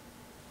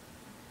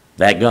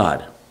that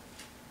God.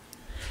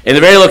 In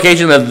the very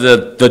location of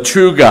the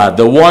true God,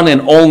 the one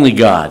and only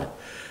God,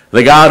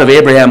 the God of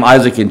Abraham,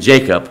 Isaac, and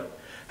Jacob,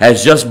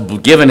 has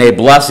just given a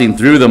blessing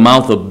through the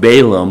mouth of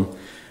Balaam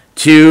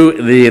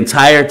to the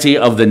entirety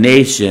of the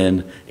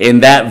nation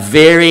in that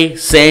very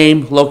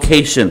same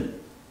location.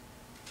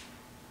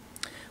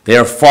 They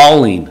are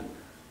falling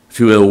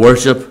to the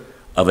worship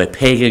of a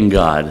pagan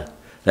god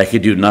that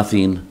could do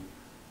nothing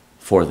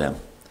for them.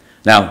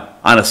 Now,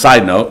 on a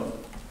side note,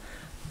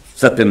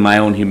 stepping my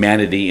own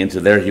humanity into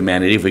their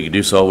humanity, if we could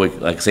do so,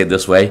 like I say it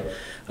this way,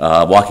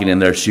 walking in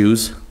their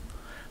shoes.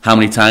 How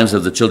many times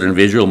have the children of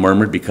Israel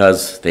murmured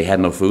because they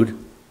had no food?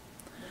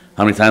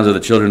 How many times have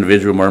the children of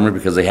Israel murmured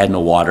because they had no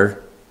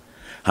water?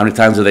 How many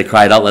times have they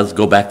cried out, let's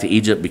go back to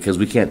Egypt because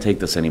we can't take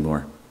this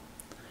anymore?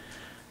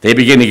 They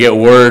begin to get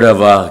word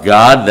of a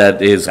God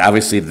that is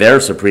obviously their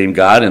supreme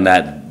God in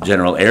that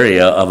general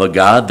area, of a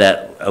God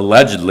that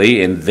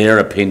allegedly, in their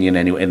opinion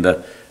anyway, in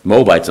the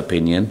Moabites'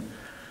 opinion,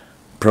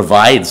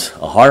 provides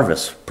a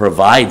harvest,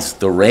 provides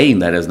the rain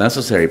that is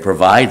necessary,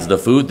 provides the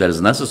food that is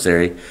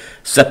necessary.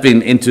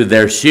 Stepping into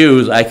their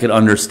shoes, I could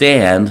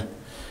understand,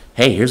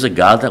 hey, here's a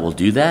God that will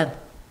do that?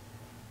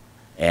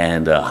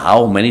 And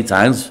how many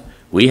times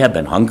we have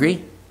been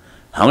hungry?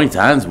 How many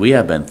times we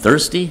have been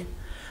thirsty?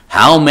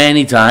 How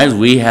many times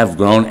we have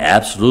grown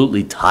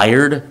absolutely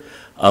tired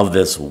of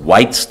this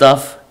white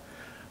stuff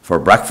for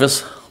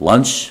breakfast,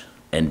 lunch,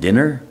 and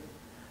dinner?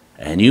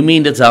 And you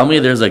mean to tell me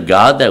there's a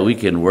God that we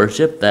can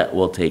worship that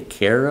will take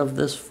care of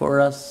this for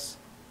us?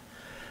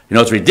 You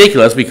know, it's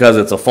ridiculous because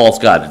it's a false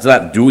God. It's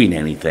not doing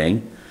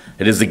anything.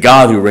 It is the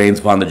God who reigns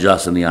upon the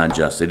just and the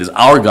unjust. It is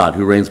our God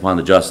who reigns upon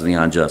the just and the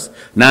unjust,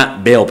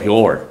 not Baal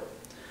Peor.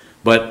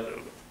 But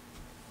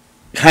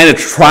kind of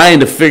trying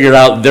to figure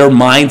out their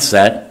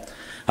mindset.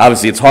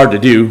 Obviously, it's hard to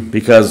do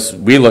because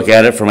we look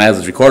at it from as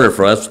it's recorded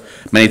for us,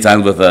 many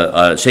times with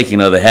a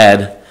shaking of the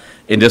head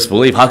in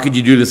disbelief. How could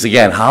you do this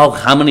again?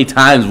 How many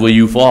times will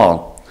you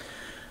fall?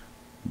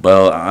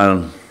 Well,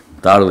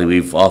 undoubtedly,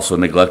 we've also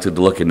neglected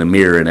to look in the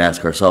mirror and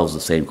ask ourselves the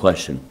same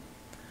question.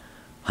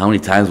 How many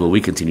times will we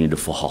continue to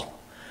fall?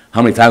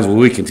 How many times will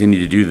we continue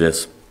to do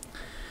this?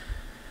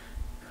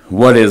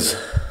 What is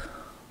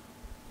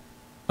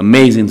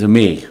amazing to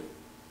me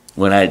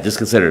when I just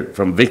consider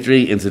from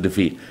victory into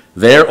defeat,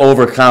 their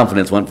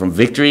overconfidence went from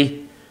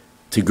victory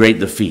to great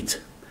defeat.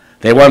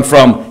 They went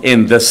from,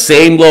 in the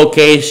same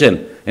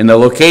location, in the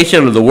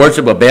location of the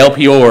worship of Baal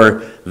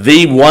Peor,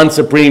 the one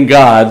supreme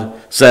God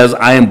says,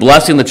 I am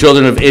blessing the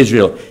children of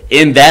Israel.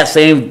 In that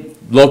same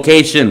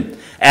location,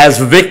 as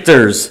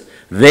victors,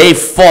 they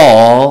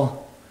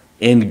fall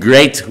in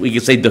great, we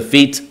could say,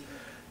 defeat,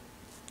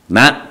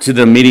 not to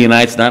the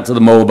Midianites, not to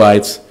the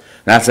Moabites,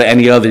 not to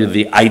any other of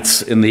the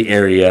ites in the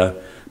area,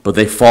 but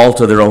they fall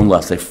to their own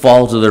lust. They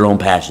fall to their own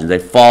passions. They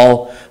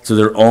fall to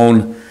their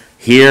own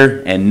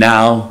here and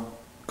now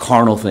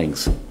carnal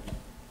things.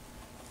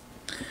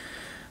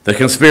 The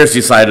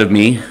conspiracy side of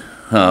me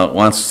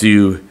wants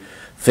to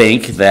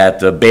think that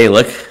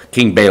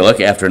King Balak,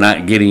 after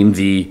not getting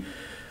the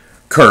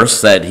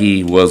curse that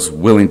he was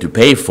willing to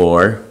pay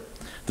for,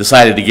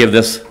 decided to give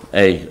this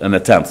an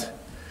attempt.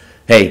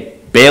 Hey,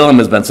 Balaam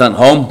has been sent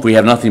home. We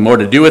have nothing more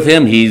to do with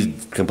him.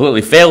 He's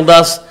completely failed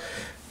us.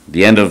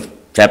 The end of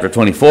chapter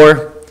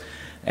 24.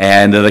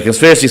 And the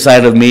conspiracy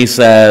side of me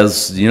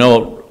says, you know,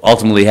 what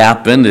ultimately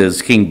happened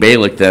is King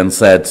Balak then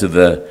said to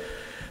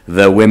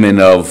the women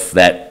of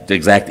that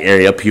exact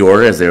area,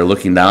 Peor, as they were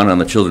looking down on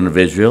the children of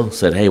Israel,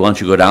 said, hey, why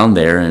don't you go down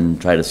there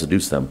and try to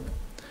seduce them?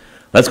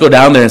 Let's go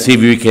down there and see if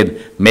we can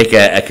make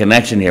a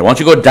connection here. Why don't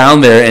you go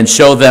down there and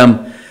show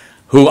them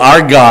who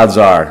our gods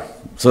are,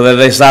 so that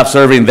they stop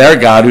serving their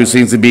God, who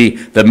seems to be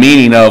the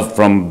meaning of,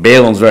 from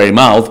Balaam's very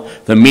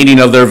mouth, the meaning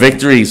of their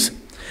victories.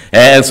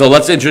 And so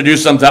let's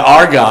introduce them to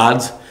our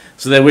gods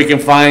so that we can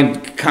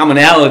find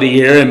commonality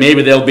here, and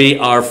maybe they'll be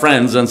our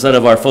friends instead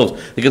of our foes.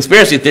 The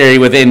conspiracy theory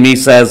within me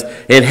says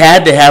it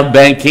had to have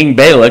been King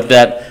Balak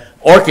that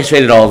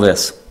orchestrated all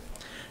this.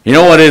 You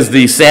know what is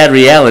the sad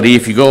reality?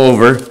 If you go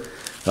over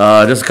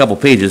just a couple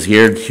pages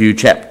here to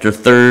chapter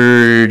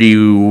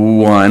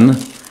 31,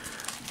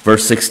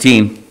 verse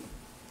 16.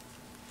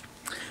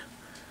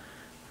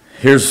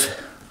 Here's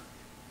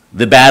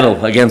the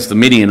battle against the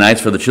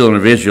Midianites for the children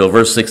of Israel.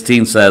 Verse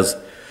 16 says,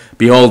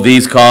 behold,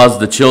 these caused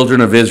the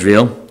children of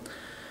Israel.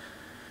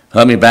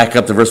 Let me back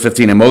up to verse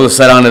 15. And Moses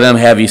said unto them,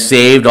 have ye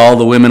saved all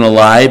the women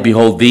alive?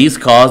 Behold, these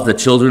caused the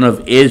children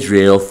of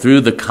Israel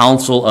through the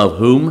counsel of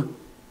whom?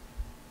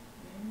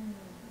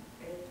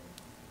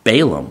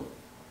 Balaam,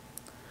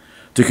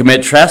 to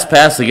commit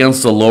trespass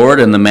against the Lord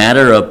in the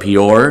matter of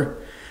Peor.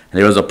 And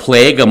there was a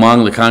plague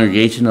among the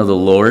congregation of the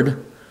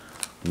Lord.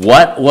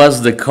 What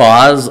was the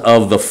cause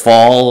of the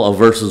fall of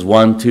verses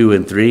 1, 2,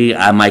 and 3?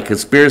 My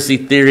conspiracy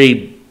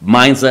theory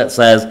mindset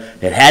says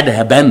it had to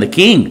have been the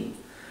king.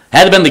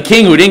 Had it been the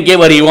king who didn't get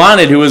what he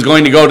wanted, who was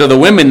going to go to the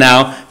women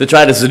now to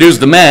try to seduce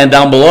the men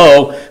down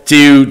below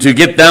to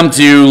get them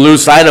to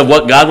lose sight of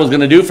what God was going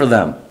to do for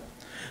them.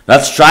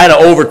 Let's try to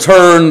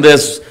overturn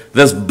this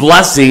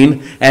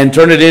blessing and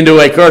turn it into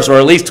a curse, or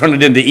at least turn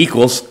it into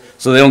equals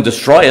so they don't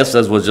destroy us,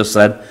 as was just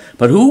said.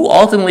 But who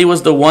ultimately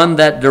was the one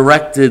that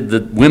directed the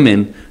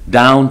women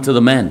down to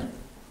the men?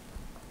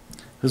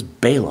 It was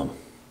Balaam.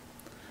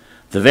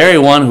 The very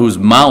one whose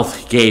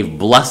mouth gave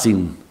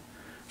blessing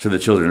to the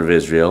children of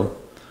Israel.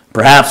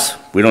 Perhaps,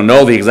 we don't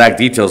know the exact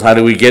details. How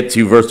do we get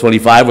to verse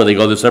 25 where they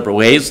go their separate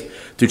ways?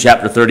 To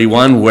chapter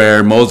 31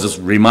 where Moses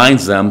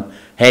reminds them,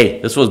 hey,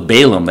 this was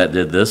Balaam that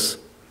did this.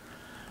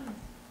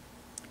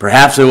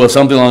 Perhaps it was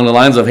something along the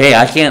lines of, hey,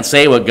 I can't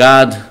say what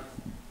God,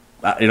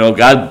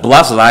 God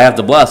blesses, I have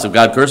to bless. If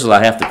God curses,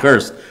 I have to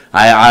curse.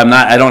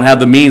 I don't have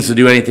the means to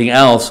do anything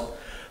else.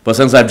 But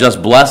since I've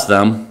just blessed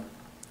them,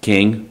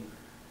 king,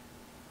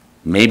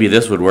 maybe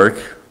this would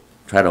work.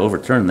 Try to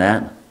overturn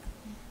that.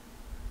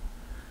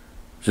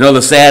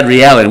 The sad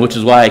reality, which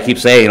is why I keep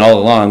saying all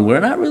along, we're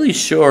not really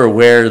sure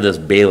where this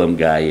Balaam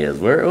guy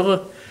is.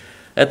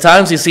 At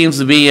times he seems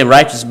to be a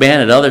righteous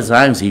man, at other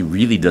times he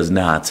really does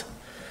not.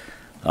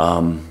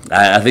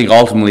 I think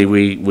ultimately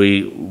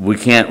we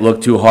can't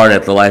look too hard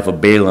at the life of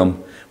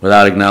Balaam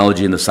without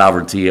acknowledging the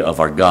sovereignty of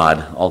our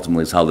God.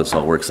 Ultimately is how this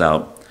all works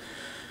out.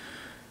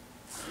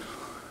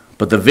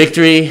 But the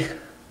victory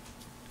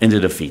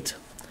into defeat.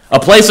 A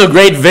place of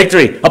great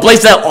victory. A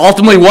place that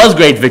ultimately was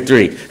great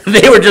victory.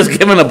 They were just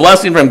given a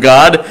blessing from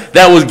God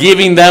that was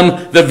giving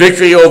them the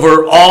victory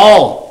over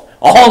all.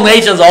 All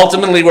nations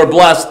ultimately were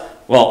blessed.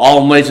 Well,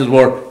 all nations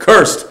were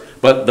cursed.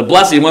 But the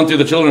blessing went through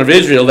the children of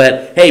Israel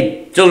that,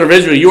 hey, children of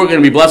Israel, you are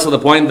going to be blessed to the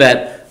point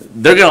that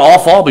they're going to all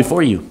fall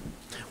before you.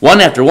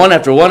 One after one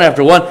after one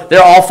after one,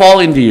 they're all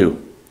falling to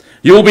you.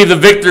 You will be the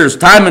victors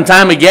time and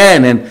time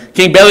again. And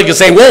King Balak is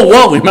saying,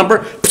 whoa, remember?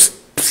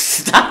 Psst,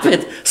 stop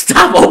it.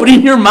 Stop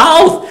opening your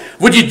mouth.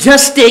 Would you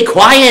just stay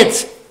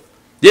quiet?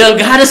 You've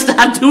got to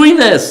stop doing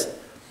this.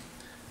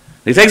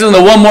 He takes them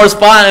to one more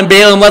spot, and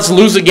Balaam lets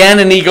loose again,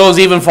 and he goes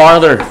even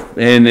farther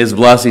in his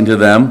blessing to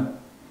them.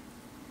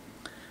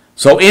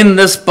 So in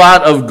this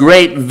spot of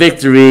great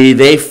victory,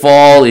 they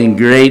fall in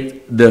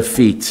great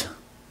defeat.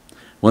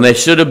 When they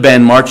should have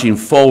been marching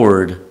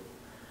forward,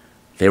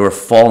 they were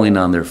falling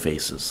on their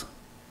faces.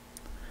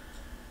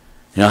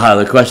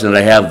 The question that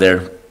I have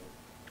there,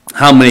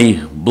 how many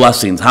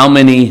blessings, how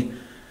many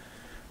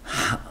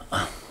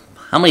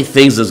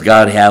things does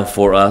God have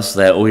for us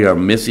that we are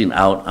missing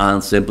out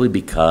on simply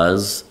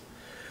because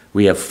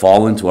we have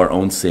fallen to our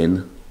own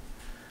sin?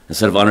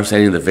 Instead of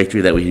understanding the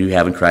victory that we do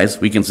have in Christ,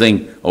 we can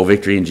sing, "Oh,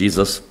 victory in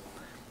Jesus."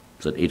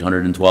 Is it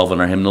 812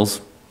 in our hymnals?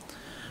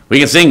 We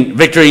can sing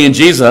victory in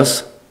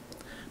Jesus,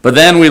 but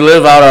then we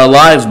live out our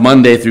lives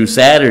Monday through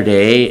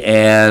Saturday,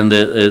 and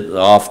it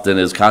often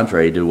is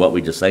contrary to what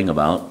we just sang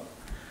about.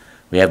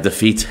 We have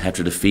defeat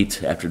after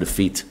defeat after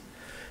defeat.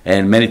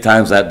 And many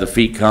times that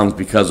defeat comes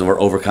because of our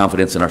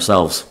overconfidence in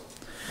ourselves.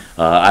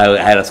 I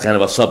had a kind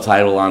of a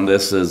subtitle on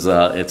this,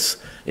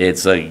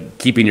 it's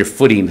keeping your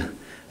footing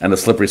on the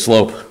slippery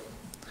slope.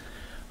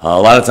 A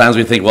lot of times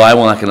we think, well, I'm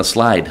not going to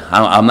slide.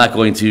 I'm not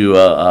going to.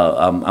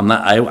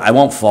 I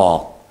won't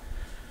fall.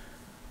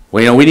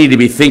 Well, we need to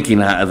be thinking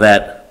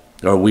that,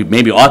 or we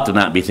maybe ought to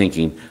not be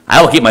thinking,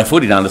 I will keep my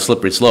footing on the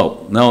slippery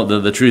slope. No,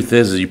 the truth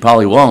is you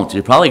probably won't.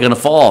 You're probably going to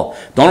fall.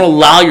 Don't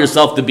allow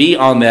yourself to be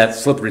on that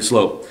slippery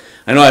slope.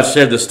 I know I've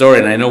shared this story,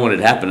 and I know when it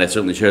happened, I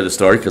certainly shared the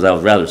story because I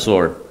was rather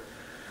sore.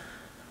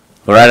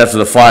 But right after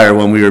the fire,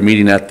 when we were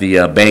meeting at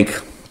the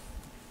bank,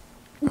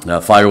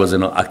 the fire was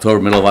in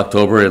October, middle of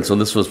October, and so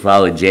this was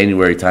probably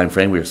January time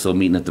frame. We were still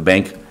meeting at the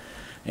bank.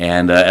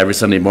 And every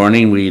Sunday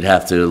morning, we'd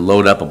have to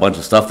load up a bunch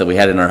of stuff that we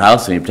had in our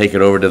house, and we'd take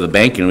it over to the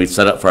bank, and we'd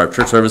set up for our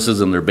church services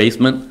in their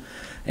basement.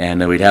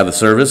 And then we'd have the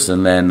service,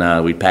 and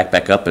then we'd pack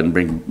back up and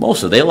bring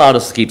most of it. They allowed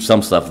us to keep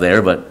some stuff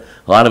there, but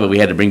a lot of it we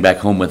had to bring back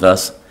home with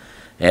us.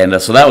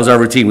 And so that was our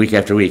routine week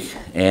after week.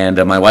 And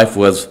my wife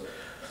was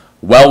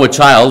well with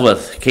child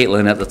with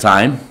Caitlin at the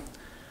time.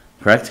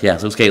 Correct? Yeah,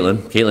 so it was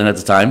Caitlin at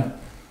the time.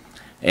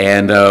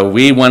 And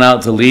we went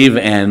out to leave,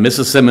 and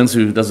Mrs. Simmons,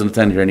 who doesn't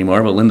attend here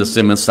anymore, but Linda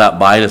Simmons stopped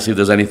by to see if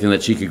there's anything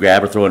that she could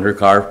grab or throw in her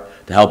car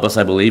to help us,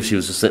 I believe. She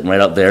was just sitting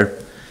right up there.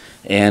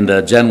 And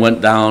Jen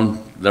went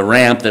down the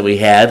ramp that we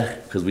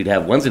had, because we'd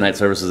have Wednesday night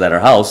services at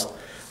our house.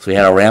 So we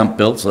had a ramp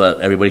built so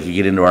that everybody could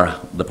get into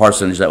the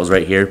parsonage that was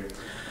right here.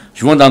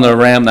 She went down the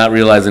ramp not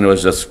realizing it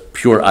was just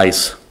pure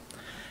ice.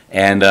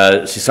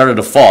 and she started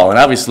to fall. And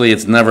obviously,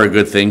 it's never a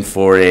good thing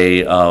for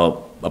a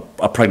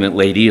pregnant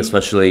lady,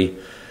 especially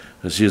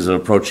as she was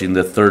approaching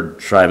the 3rd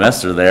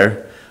trimester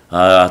there,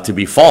 to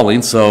be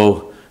falling.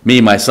 So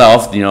me,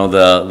 myself,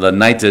 the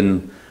knight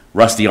in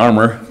rusty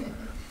armor,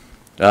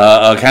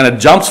 kind of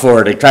jumps for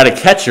her to try to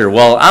catch her.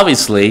 Well,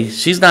 obviously,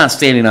 she's not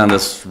standing on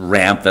this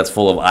ramp that's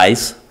full of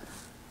ice.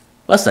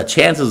 What's the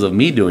chances of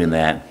me doing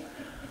that?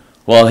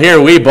 Well, here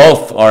we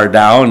both are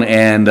down,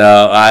 and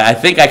I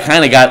think I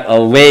kind of got a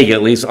leg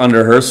at least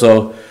under her,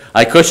 so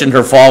I cushioned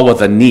her fall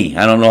with a knee.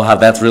 I don't know how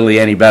that's really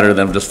any better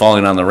than just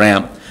falling on the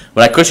ramp,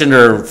 but I cushioned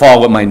her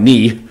fall with my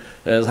knee,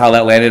 is how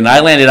that landed. And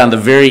I landed on the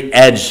very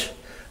edge.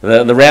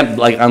 The ramp,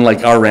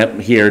 unlike our ramp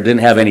here,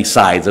 didn't have any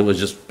sides. It was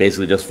just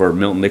basically just for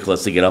Milton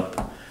Nicholas to get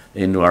up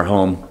into our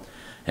home.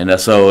 And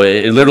so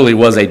it literally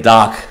was a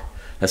dock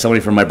that somebody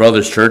from my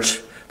brother's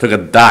church took a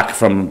dock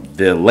from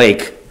the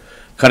lake,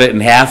 cut it in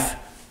half,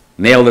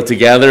 nailed it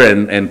together,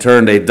 and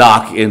turned a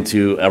dock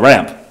into a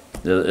ramp,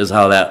 is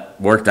how that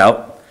worked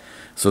out.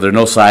 So there are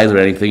no sides or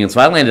anything. And so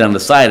I landed on the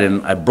side,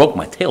 and I broke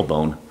my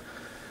tailbone.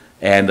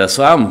 And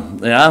so I'm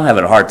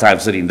having a hard time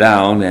sitting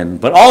down.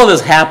 But all of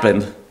this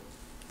happened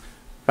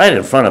right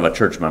in front of a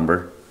church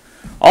member.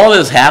 All of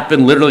this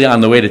happened literally on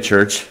the way to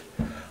church.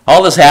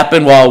 All this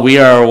happened while we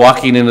are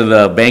walking into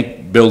the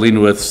bank building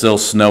with still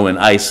snow and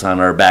ice on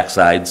our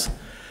backsides.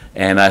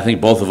 And I think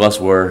both of us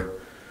were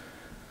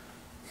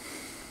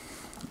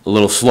a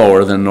little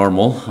slower than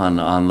normal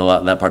on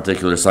that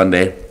particular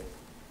Sunday.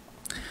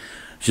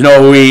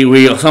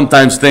 We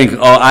sometimes think,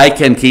 oh, I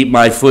can keep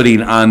my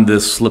footing on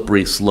this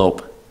slippery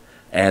slope.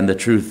 And the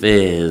truth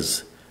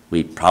is,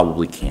 we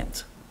probably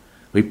can't.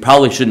 We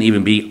probably shouldn't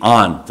even be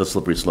on the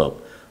slippery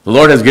slope. The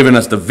Lord has given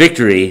us the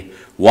victory.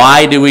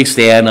 Why do we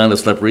stand on the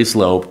slippery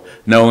slope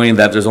knowing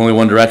that there's only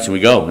one direction we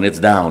go, and it's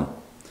down?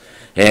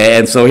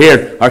 And so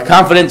here, our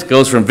confidence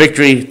goes from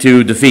victory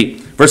to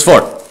defeat. Verse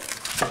 4,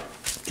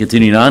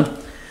 continuing on.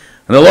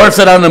 And the Lord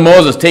said unto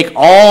Moses, take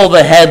all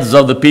the heads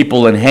of the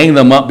people and hang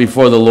them up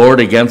before the Lord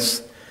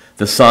against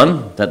the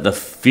sun, that the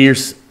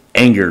fierce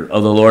anger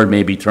of the Lord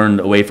may be turned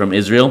away from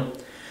Israel.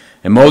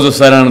 And Moses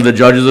said unto the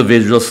judges of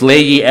Israel,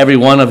 slay ye every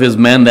one of his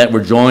men that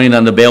were joined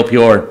unto Baal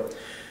Peor.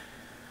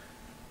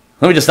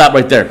 Let me just stop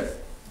right there.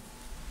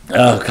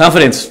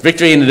 Confidence,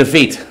 victory into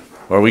defeat.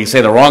 Or we can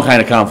say the wrong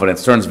kind of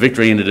confidence turns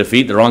victory into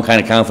defeat. The wrong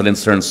kind of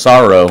confidence turns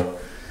sorrow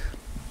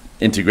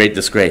into great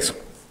disgrace.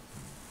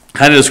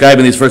 Kind of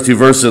describing these first 2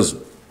 verses,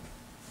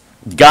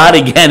 God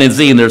again, in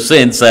seeing their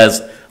sin,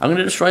 says, I'm going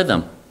to destroy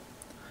them.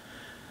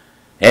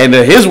 And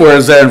his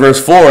words there in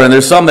verse 4, and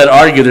there's some that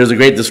argue there's a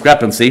great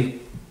discrepancy.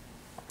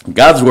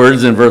 God's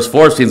words in verse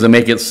 4 seems to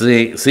make it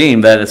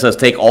seem that it says,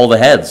 take all the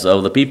heads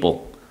of the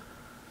people.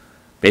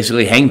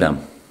 Basically, hang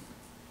them.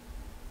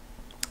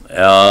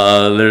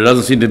 There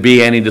doesn't seem to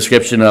be any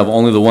description of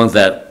only the ones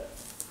that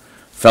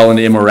fell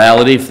into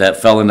immorality,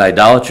 that fell into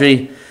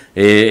idolatry.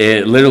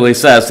 It literally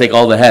says, take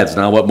all the heads.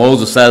 Now, what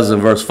Moses says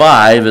in verse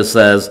 5, it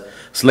says,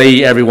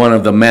 slay every one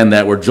of the men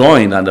that were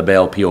joined unto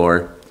Baal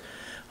Peor.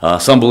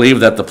 Some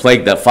believe that the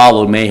plague that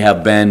followed may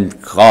have been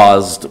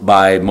caused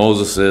by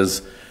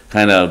Moses'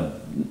 kind of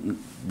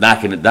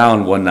knocking it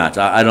down one notch.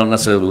 I don't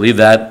necessarily believe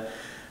that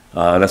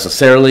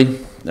necessarily.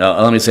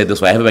 Let me say it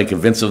this way. I haven't been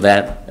convinced of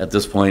that at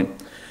this point.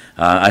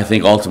 I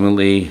think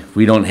ultimately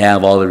we don't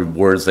have all the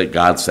words that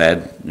God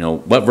said.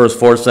 What verse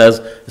 4 says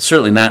is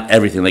certainly not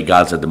everything that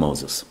God said to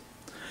Moses.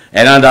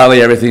 And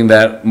undoubtedly everything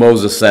that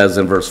Moses says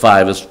in verse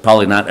 5 is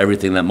probably not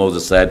everything that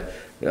Moses said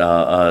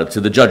to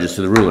the judges,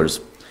 to the rulers.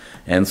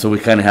 And so we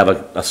kind of have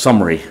a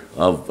summary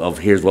of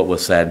here's what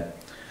was said.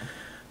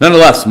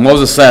 Nonetheless,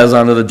 Moses says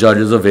unto the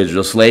judges of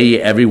Israel, slay ye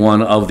every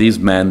one of these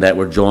men that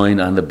were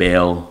joined unto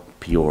Baal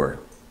Peor.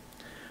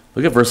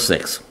 Look at verse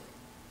 6.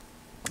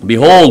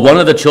 Behold, one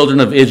of the children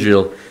of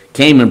Israel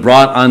came and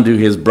brought unto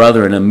his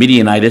brethren a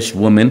Midianitish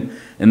woman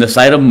in the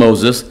sight of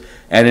Moses,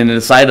 and in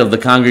the sight of the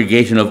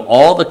congregation of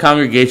all the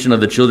congregation of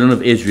the children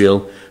of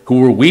Israel, who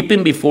were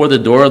weeping before the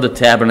door of the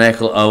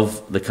tabernacle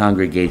of the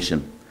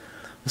congregation.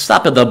 Let's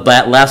stop at the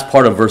last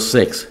part of verse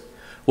 6.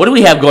 What do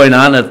we have going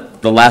on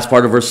at the last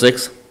part of verse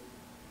 6?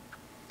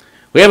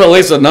 We have at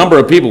least a number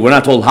of people. We're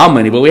not told how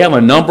many, but we have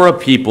a number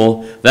of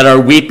people that are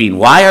weeping.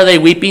 Why are they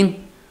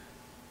weeping?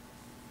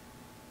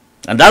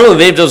 Undoubtedly,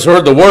 they've just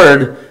heard the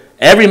word,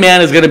 every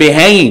man is going to be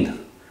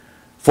hanging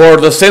for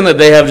the sin that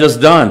they have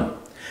just done.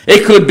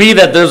 It could be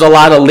that there's a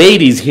lot of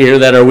ladies here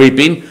that are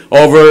weeping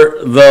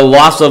over the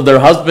loss of their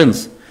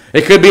husbands.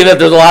 It could be that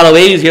there's a lot of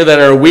ladies here that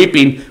are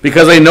weeping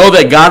because they know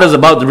that God is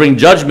about to bring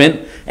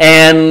judgment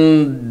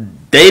and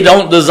they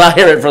don't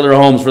desire it for their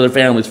homes, for their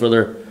families, for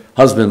their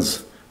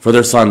husbands, for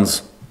their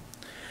sons.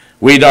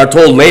 We are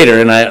told later,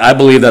 and I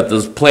believe that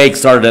this plague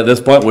started at this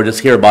point, we'll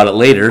just hear about it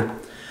later.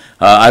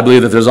 I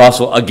believe that there's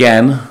also,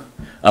 again,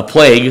 a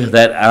plague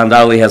that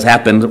undoubtedly has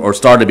happened or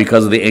started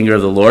because of the anger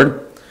of the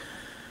Lord.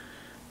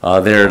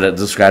 There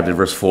that's described in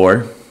verse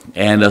 4.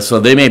 And so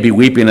they may be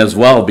weeping as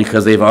well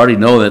because they've already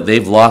know that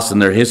they've lost in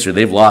their history.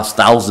 They've lost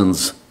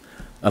thousands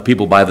of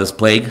people by this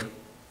plague.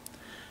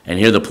 And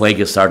here the plague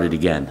has started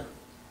again.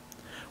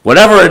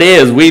 Whatever it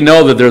is, we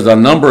know that there's a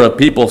number of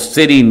people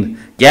sitting,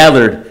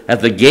 gathered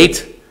at the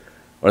gate,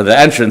 or the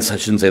entrance, I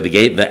shouldn't say the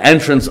gate, the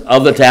entrance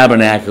of the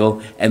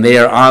tabernacle, and they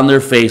are on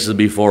their faces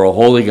before a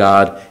holy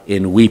God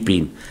in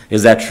weeping.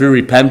 Is that true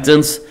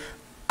repentance?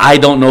 I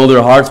don't know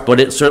their hearts, but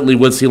it certainly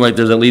would seem like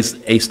there's at least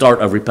a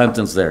start of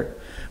repentance there.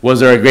 Was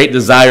there a great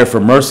desire for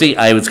mercy?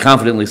 I would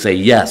confidently say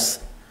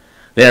yes.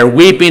 They are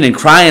weeping and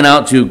crying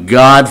out to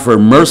God for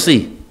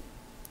mercy.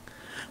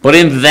 But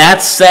in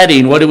that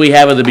setting, what do we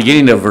have at the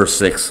beginning of verse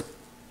 6?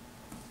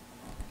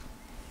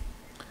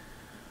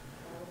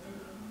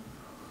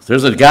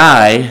 There's a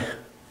guy,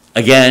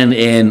 again,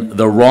 in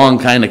the wrong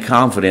kind of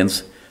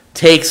confidence,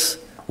 takes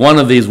one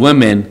of these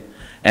women,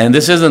 and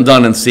this isn't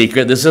done in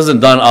secret. This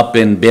isn't done up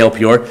in Baal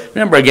Peor.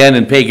 Remember, again,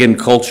 in pagan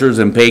cultures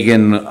and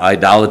pagan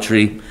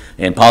idolatry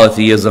and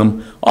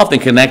polytheism, often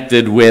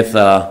connected with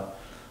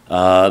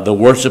the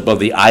worship of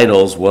the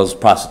idols was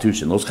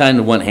prostitution. Those kind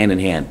of went hand in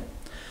hand.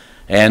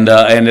 And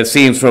it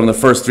seems from the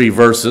first 3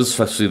 verses,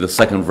 especially the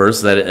second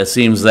verse, that it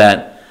seems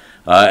that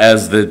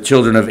as the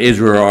children of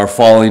Israel are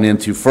falling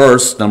into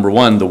first, number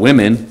one, the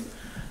women,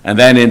 and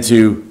then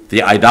into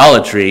the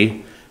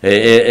idolatry,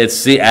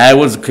 I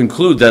would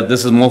conclude that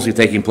this is mostly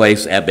taking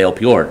place at Baal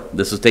Peor.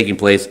 This is taking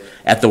place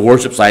at the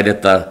worship site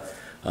at the,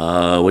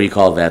 what do you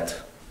call that?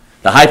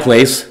 The high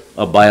place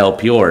of Baal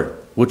Peor,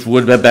 which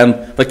would have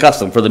been the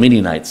custom for the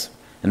Midianites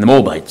and the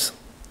Moabites.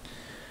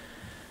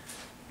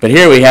 But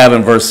here we have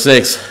in verse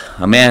 6,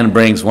 a man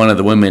brings one of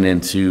the women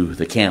into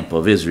the camp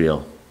of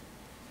Israel.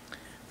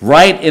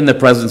 Right in the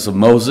presence of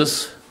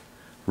Moses,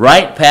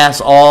 right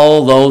past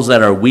all those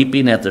that are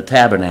weeping at the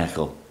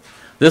tabernacle.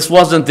 This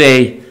wasn't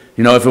if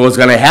it was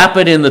going to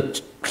happen in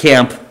the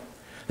camp,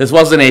 this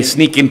wasn't a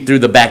sneaking through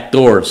the back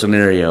door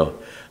scenario.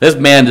 This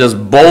man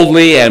just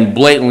boldly and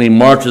blatantly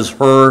marches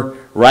her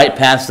right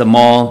past them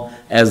all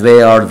as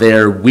they are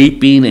there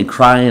weeping and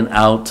crying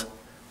out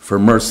for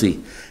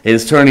mercy. It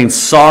is turning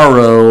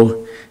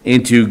sorrow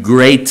into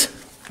great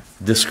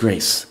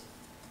disgrace.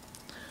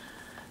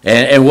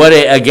 And what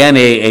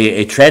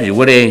a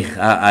tragedy.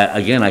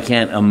 I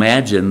can't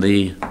imagine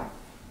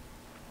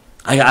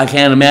I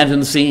can't imagine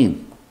the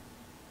scene.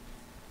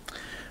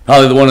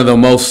 Probably one of the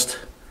most,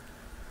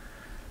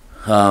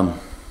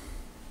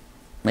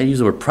 maybe use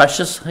the word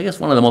precious, I guess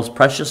one of the most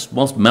precious,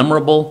 most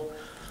memorable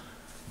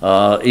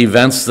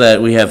events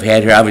that we have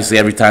had here. Obviously,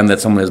 every time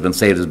that someone has been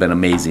saved has been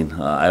amazing.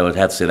 I would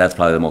have to say that's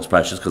probably the most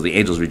precious because the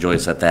angels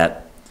rejoice at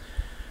that.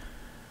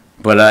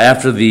 But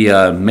after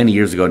many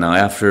years ago now,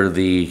 after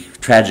the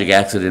tragic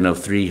accident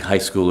of 3 high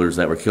schoolers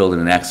that were killed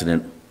in an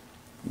accident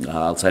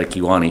outside of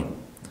Kewanee,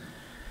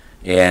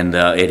 and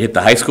it hit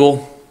the high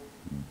school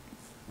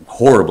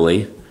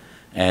horribly,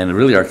 and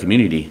really our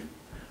community.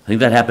 I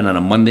think that happened on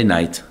a Monday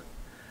night.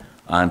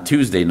 On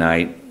Tuesday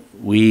night,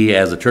 we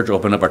as a church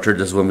opened up our church.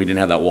 This is when we didn't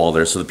have that wall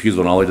there, so the pews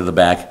went all the way to the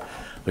back.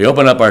 We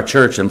opened up our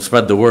church and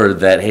spread the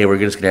word that, hey, we're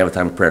just going to have a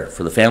time of prayer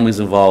for the families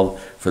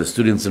involved, for the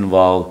students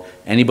involved,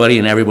 anybody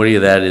and everybody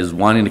that is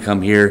wanting to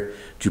come here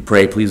to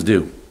pray, please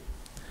do.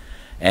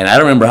 And I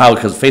don't remember how,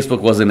 because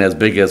Facebook wasn't as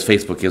big as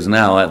Facebook is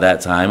now at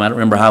that time. I don't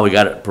remember how we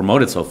got it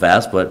promoted so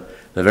fast, but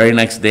the very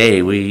next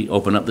day we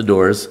opened up the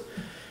doors,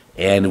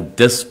 and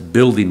this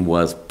building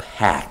was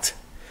packed.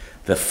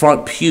 The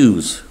front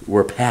pews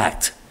were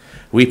packed.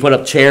 We put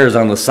up chairs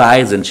on the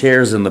sides and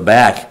chairs in the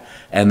back,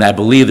 and I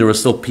believe there were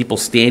still people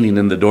standing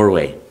in the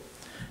doorway.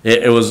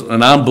 It was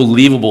an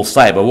unbelievable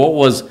sight. But what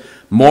was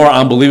more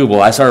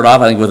unbelievable, I started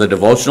off, I think, with a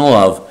devotional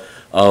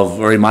of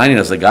reminding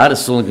us that God is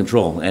still in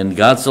control, and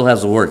God still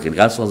has the work, and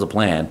God still has a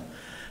plan,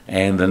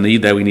 and the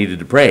need that we needed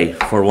to pray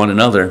for one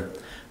another.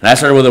 And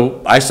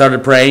I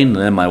started praying, and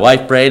then my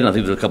wife prayed, and I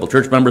think there were a couple of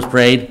church members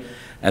prayed.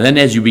 And then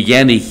as you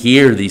began to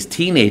hear these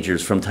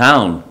teenagers from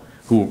town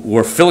who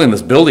were filling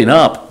this building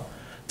up,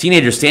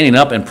 teenagers standing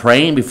up and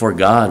praying before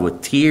God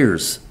with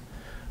tears,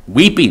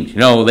 weeping.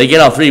 They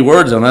get all 3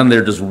 words and then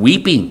they're just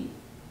weeping.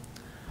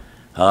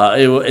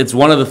 It's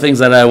one of the things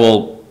that I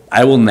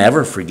will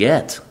never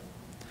forget.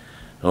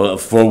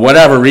 For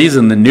whatever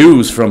reason, the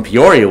news from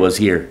Peoria was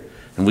here,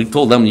 and we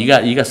told them, you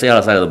got to stay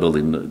outside of the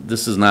building.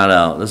 This is not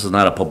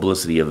a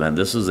publicity event.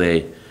 This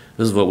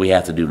is what we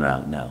have to do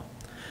now.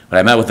 But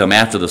I met with them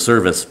after the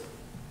service.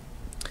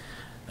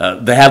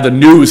 They have the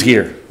news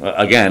here.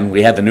 Again,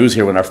 we had the news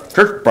here when our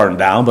church burned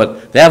down,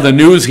 but they have the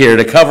news here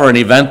to cover an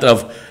event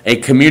of a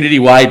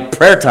community-wide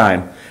prayer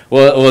time.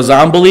 Well, it was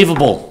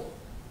unbelievable.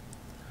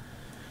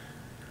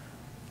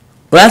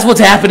 But that's what's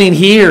happening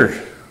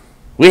here.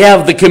 We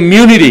have the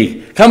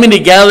community coming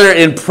together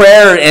in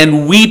prayer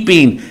and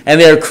weeping,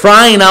 and they're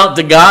crying out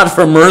to God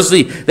for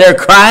mercy. They're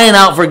crying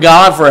out for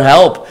God for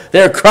help.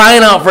 They're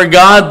crying out for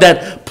God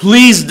that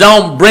please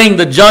don't bring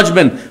the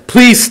judgment.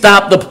 Please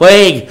stop the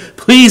plague.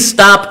 Please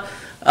stop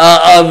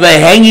the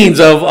hangings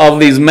of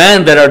these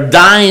men that are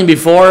dying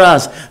before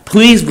us.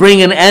 Please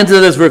bring an end to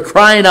this. We're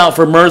crying out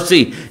for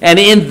mercy. And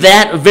in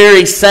that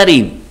very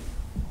setting,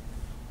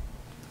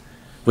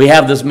 we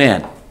have this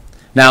man.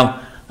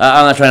 Now,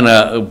 I'm not trying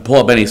to pull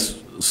up any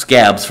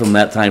scabs from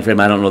that time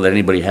frame. I don't know that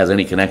anybody has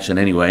any connection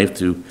anyway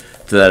to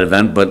that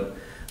event, but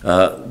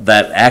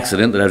That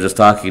accident that I was just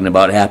talking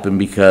about happened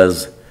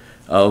because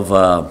of,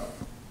 I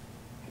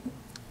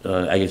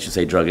guess you'd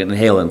say drug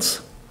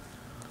inhalants.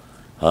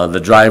 The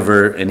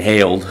driver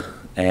inhaled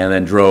and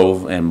then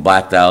drove and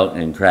blacked out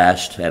and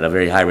crashed at a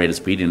very high rate of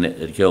speed, and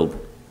it killed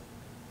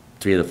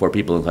 3 of the 4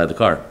 people inside the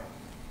car.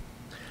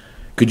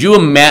 Could you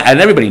imagine, and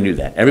everybody knew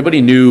that.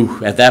 Everybody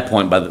knew at that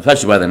point,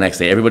 especially by the next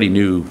day, everybody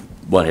knew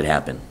what had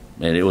happened.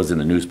 And it was in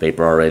the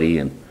newspaper already.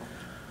 And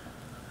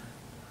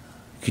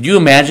could you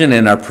imagine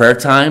in our prayer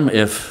time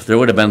if there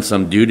would have been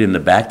some dude in the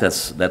back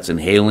that's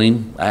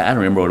inhaling? I don't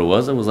remember what it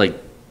was. It was like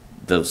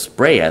the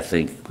spray, I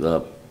think,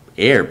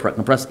 air,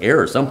 compressed air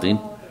or something.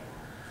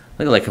 I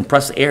think like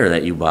compressed air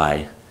that you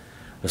buy.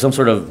 Or some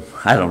sort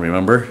of, I don't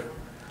remember,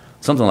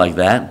 something like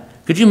that.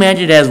 Could you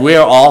imagine as we're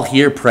all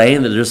here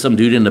praying that there's some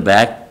dude in the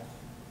back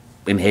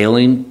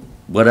inhaling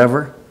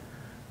whatever?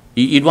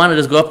 You'd want to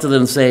just go up to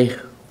them and say,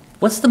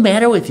 what's the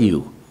matter with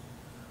you?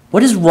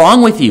 What is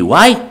wrong with you?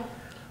 Why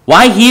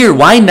here?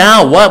 Why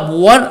now?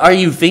 What are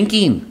you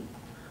thinking?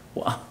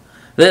 Of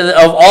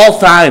all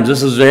times,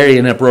 this is very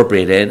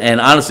inappropriate.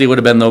 And honestly, it would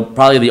have been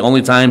probably the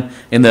only time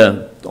in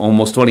the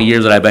almost 20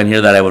 years that I've been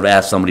here that I would have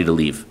asked somebody to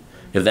leave.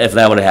 If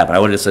that would have happened, I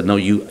would have said, no,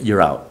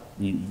 you're out.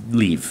 You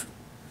leave.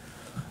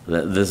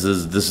 This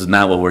is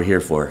not what we're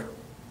here for.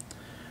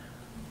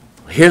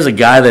 Here's a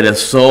guy that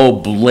is so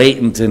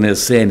blatant in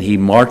his sin. He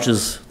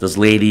marches this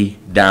lady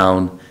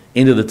down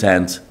into the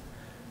tent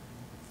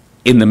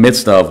in the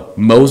midst of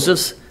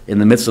Moses, in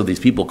the midst of these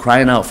people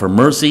crying out for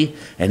mercy,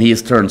 and he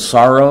has turned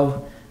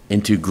sorrow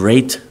into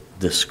great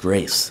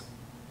disgrace.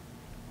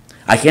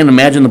 I can't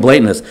imagine the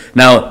blatantness.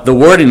 Now, the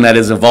wording that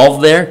is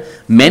involved there,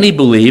 many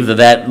believe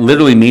that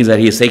literally means that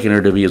he has taken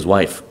her to be his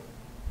wife.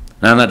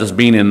 Now, I'm not just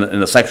being in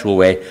a sexual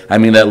way. I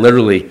mean that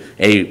literally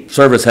a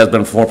service has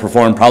been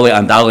performed, probably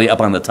undoubtedly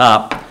up on the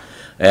top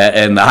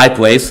in the high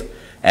place,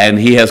 and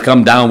he has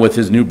come down with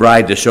his new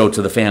bride to show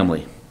to the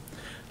family.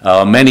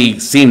 Many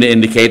seem to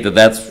indicate that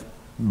that's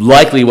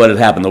likely what had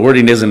happened. The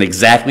wording isn't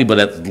exactly, but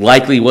that's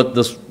likely what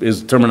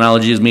this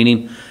terminology is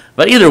meaning.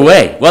 But either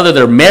way, whether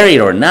they're married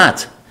or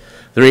not,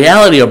 the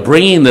reality of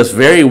bringing this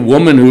very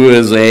woman who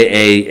is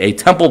a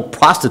temple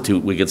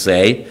prostitute, we could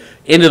say,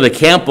 into the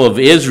camp of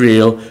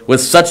Israel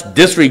with such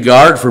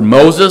disregard for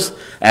Moses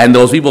and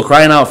those people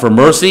crying out for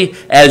mercy,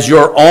 as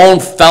your own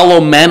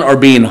fellow men are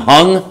being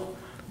hung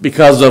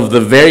because of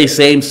the very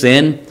same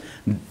sin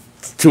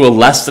to a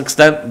less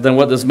extent than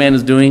what this man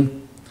is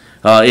doing.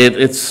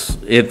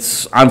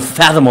 It's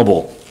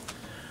unfathomable.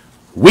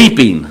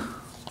 Weeping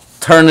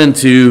turned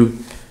into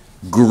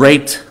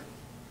great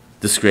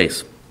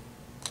disgrace.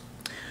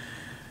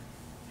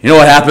 You know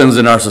what happens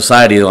in our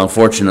society, though,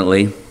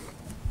 unfortunately?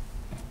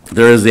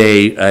 There is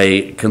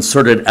a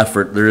concerted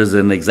effort, there is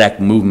an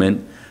exact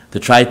movement to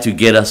try to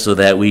get us so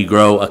that we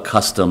grow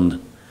accustomed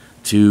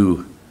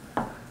to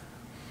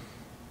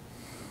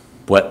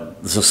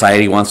what the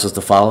society wants us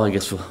to follow, I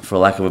guess for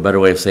lack of a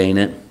better way of saying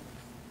it. You know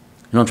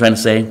what I'm trying to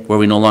say? Where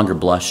we no longer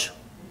blush.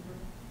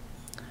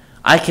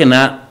 I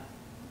cannot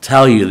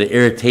tell you the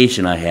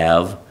irritation I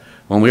have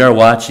when we are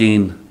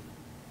watching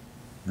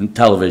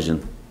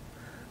television,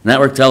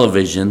 network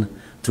television,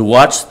 to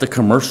watch the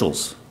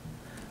commercials.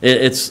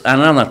 And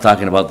I'm not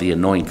talking about the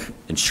annoying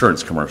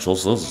insurance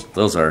commercials.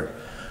 Those are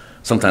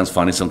sometimes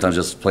funny, sometimes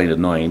just plain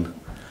annoying.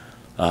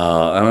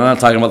 I'm not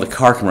talking about the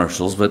car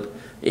commercials, but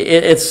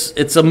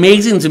it's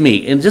amazing to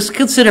me. And just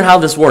consider how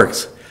this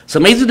works. It's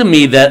amazing to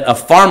me that a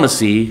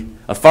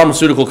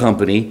pharmaceutical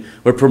company,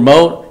 would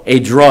promote a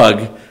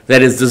drug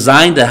that is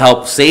designed to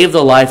help save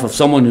the life of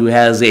someone who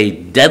has a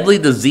deadly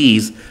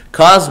disease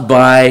caused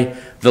by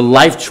the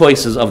life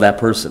choices of that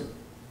person.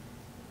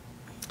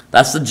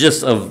 That's the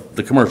gist of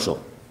the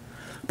commercial.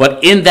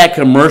 But in that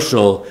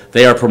commercial,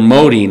 they are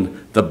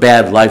promoting the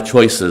bad life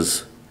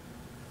choices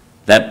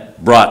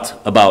that brought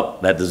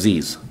about that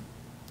disease.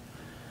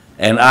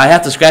 And I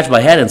have to scratch my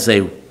head and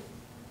say,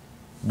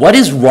 what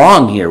is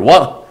wrong here?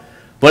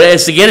 But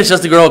it's to get us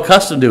just to grow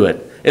accustomed to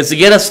it. It's to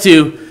get us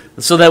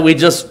so that we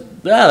just,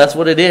 that's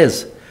what it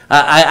is.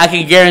 I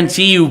can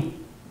guarantee you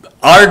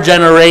our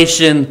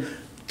generation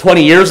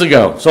 20 years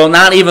ago. So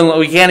I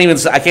can't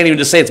even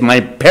just say it's my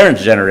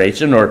parents'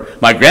 generation or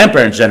my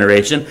grandparents'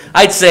 generation.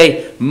 I'd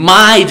say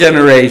my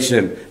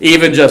generation,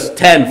 even just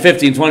 10,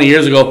 15, 20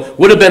 years ago,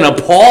 would have been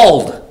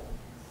appalled.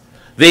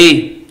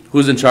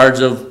 Who's in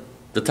charge of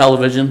the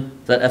television?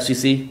 Is that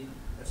FCC?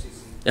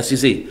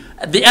 FCC.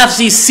 The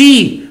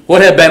FCC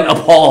would have been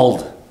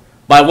appalled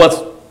by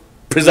what's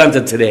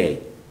presented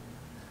today.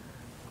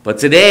 But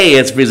today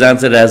it's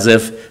presented as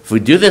if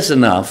we do this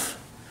enough,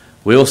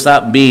 we will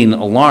stop being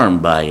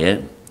alarmed by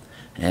it,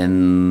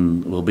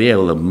 and we'll be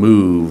able to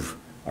move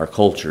our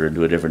culture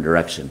into a different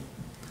direction.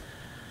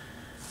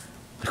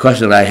 The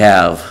question that I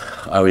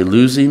have, are we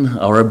losing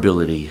our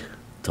ability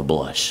to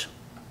blush?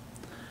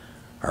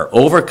 Our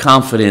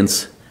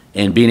overconfidence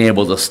in being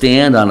able to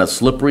stand on a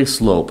slippery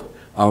slope,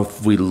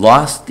 have we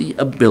lost the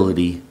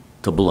ability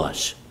to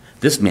blush?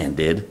 This man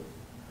did.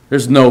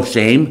 There's no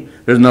shame.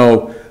 There's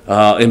no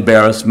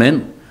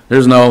embarrassment.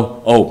 There's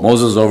no, oh,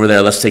 Moses is over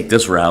there, let's take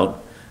this route.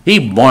 He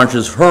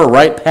marches her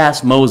right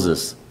past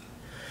Moses.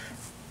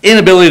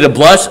 Inability to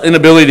blush,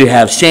 inability to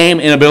have shame,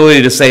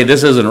 inability to say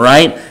this isn't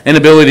right,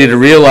 inability to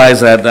realize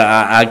that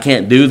I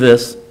can't do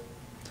this.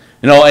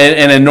 You know,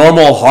 in a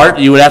normal heart,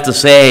 you would have to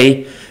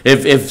say,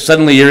 if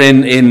suddenly you're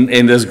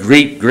in this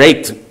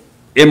great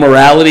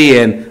immorality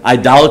and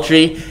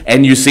idolatry,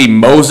 and you see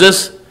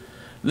Moses,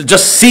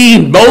 just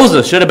seeing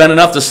Moses should have been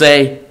enough to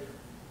say,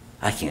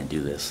 I can't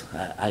do this.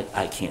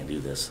 I can't do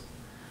this.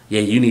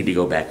 Yeah, you need to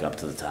go back up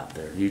to the top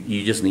there.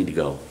 You just need to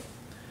go.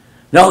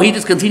 No, he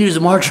just continues to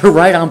march her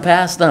right on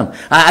past them.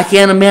 I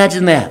can't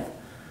imagine that.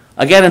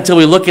 Again, until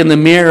we look in the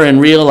mirror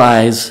and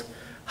realize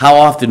how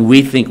often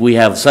we think we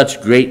have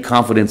such great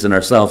confidence in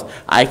ourselves.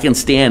 I can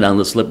stand on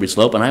the slippery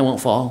slope and I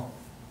won't fall.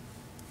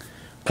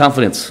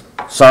 Confidence,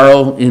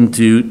 sorrow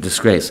into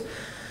disgrace.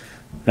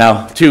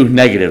 Now, 2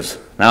 negatives.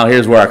 Now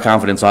here's where our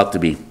confidence ought to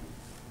be.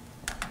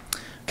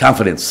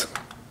 Confidence,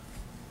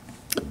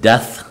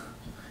 death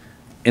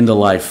into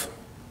life.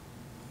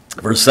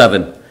 Verse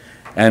 7.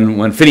 And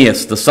when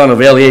Phinehas, the son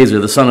of Eleazar,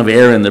 the son of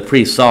Aaron, the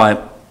priest, saw it,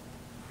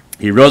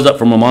 he rose up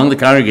from among the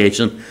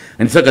congregation,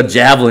 and he took a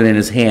javelin in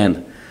his hand.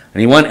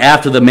 And he went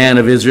after the man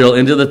of Israel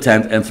into the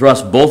tent, and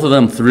thrust both of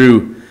them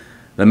through,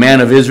 the man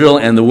of Israel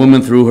and the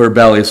woman through her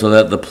belly, so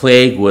that the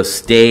plague was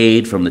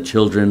stayed from the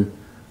children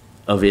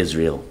of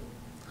Israel.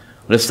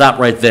 Let's stop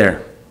right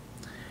there.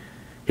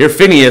 Here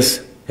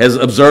Phinehas has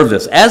observed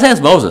this, as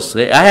has Moses.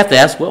 I have to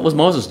ask, what was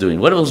Moses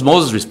doing? What was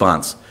Moses'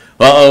 response?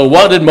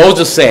 What did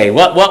Moses say?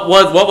 What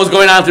was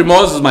going on through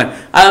Moses' mind?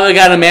 I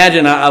got to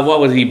imagine, what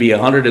would he be,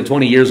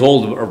 120 years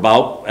old or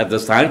about at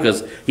this time?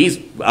 Because he's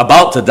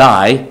about to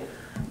die.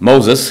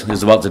 Moses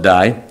is about to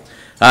die.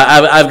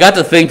 I've got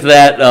to think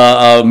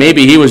that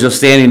maybe he was just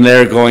standing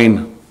there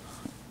going,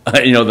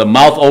 the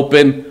mouth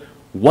open,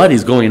 what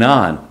is going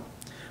on?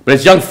 But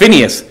it's young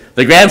Phinehas,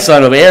 the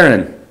grandson of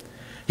Aaron.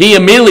 He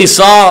immediately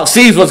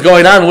sees what's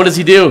going on. What does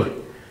he do?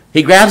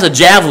 He grabs a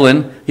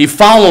javelin, he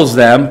follows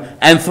them,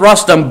 and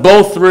thrusts them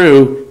both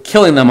through,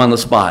 killing them on the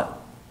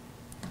spot.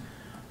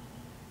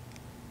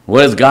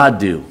 What does God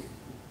do?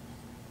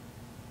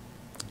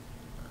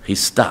 He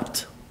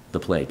stopped the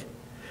plague.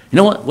 You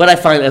know what I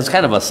find, as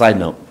kind of a side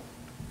note,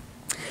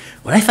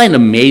 what I find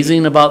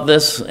amazing about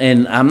this,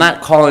 and I'm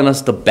not calling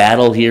us to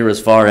battle here as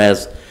far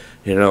as,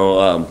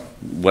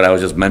 what I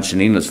was just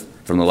mentioning is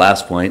from the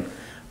last point.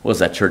 What was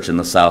that church in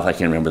the South? I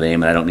can't remember the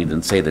name, and I don't need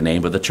to say the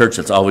name, but the church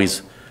that's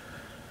always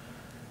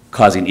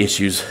causing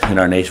issues in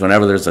our nation.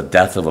 Whenever there's a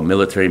death of a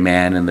military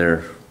man and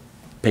they're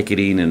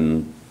picketing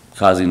and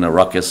causing a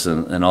ruckus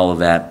and all of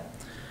that.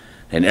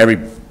 And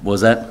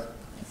was that?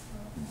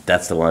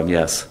 That's the one,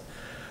 yes.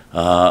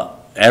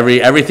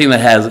 Everything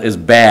that is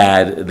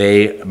bad,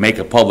 they make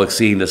a public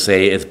scene to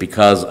say it's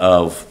because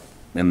of,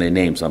 and they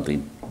name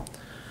something.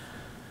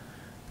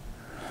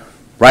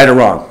 Right or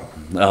wrong.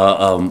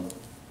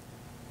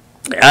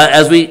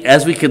 As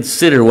we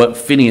consider what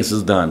Phinehas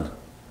has done,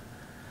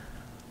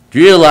 do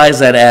you realize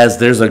that as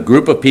there's a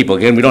group of people,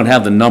 again, we don't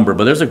have the number,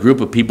 but there's a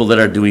group of people that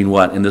are doing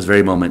what in this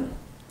very moment?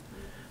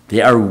 They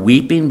are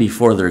weeping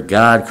before their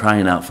God,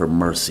 crying out for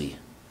mercy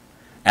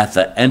at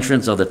the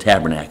entrance of the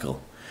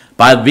tabernacle.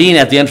 By being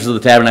at the entrance of the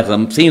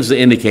tabernacle, it seems to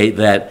indicate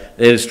that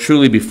it is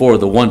truly before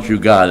the one true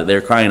God that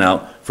they're crying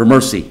out for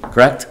mercy,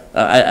 correct?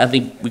 I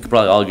think we could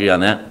probably all agree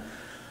on that.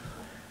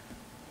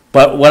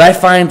 But what I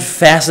find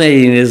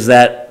fascinating is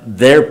that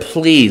their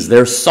pleas,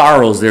 their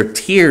sorrows, their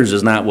tears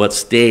is not what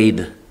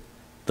stayed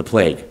the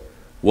plague.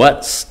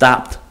 What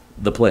stopped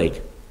the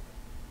plague?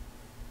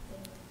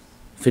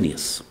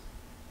 Phinehas.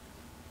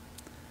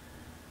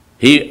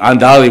 He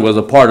undoubtedly was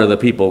a part of the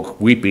people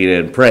weeping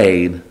and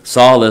praying,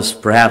 saw this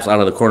perhaps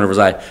out of the corner of his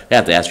eye. I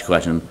have to ask you a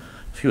question.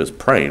 If he was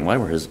praying, why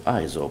were his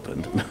eyes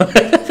opened?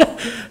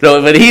 No,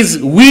 but he's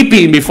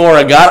weeping before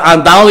a God,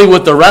 undoubtedly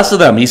with the rest of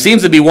them. He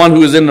seems to be one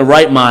who is in the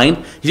right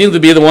mind. He seems to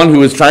be the one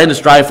who is trying to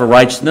strive for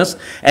righteousness.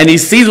 And he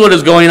sees what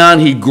is going on.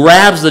 He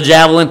grabs the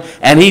javelin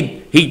and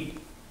he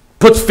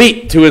puts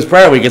feet to his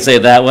prayer, we could say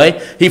it that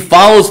way. He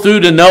follows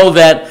through to know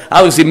that,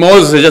 obviously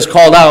Moses has just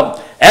called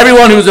out,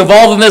 everyone who's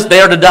involved in this, they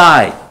are to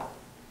die.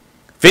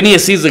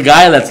 Phinehas sees a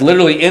guy that's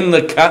literally in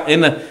their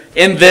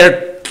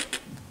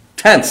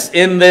tents,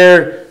 in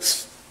their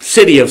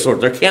city of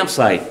sorts, their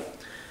campsite.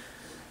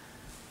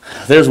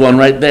 There's one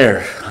right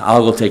there.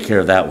 I'll go take care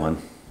of that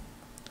one.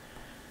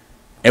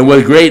 And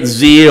with great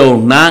zeal,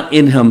 not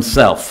in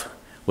himself,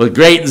 with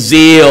great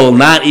zeal,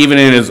 not even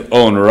in his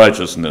own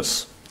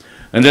righteousness,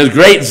 and his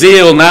great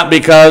zeal not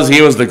because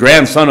he was the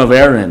grandson of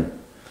Aaron,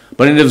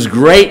 but in his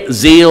great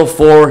zeal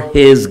for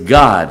his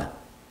God,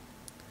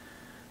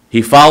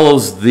 he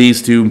follows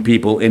these two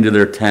people into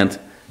their tent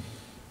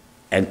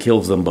and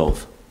kills them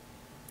both.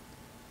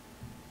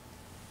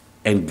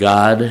 And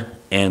God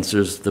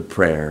answers the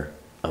prayer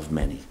of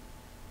many.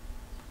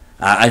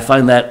 I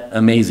find that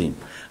amazing.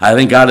 I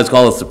think God has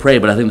called us to pray,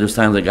 but I think there's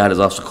times that God has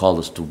also called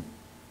us to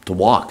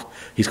walk.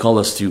 He's called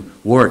us to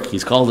work.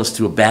 He's called us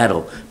to a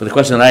battle. But the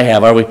question that I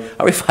have, are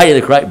we fighting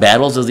the correct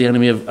battles as the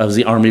army of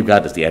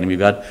God? As the enemy of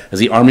God? As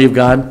the army of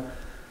God?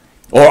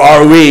 Or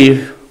are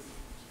we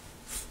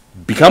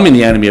becoming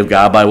the enemy of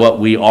God by what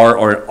we are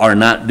or are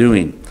not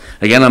doing.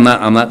 Again,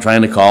 I'm not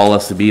trying to call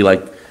us to be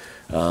like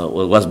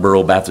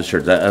Westboro Baptist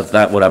Church. That's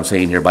not what I'm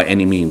saying here by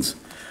any means.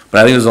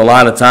 But I think there's a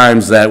lot of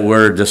times that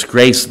we're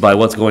disgraced by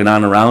what's going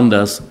on around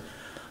us,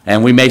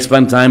 and we may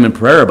spend time in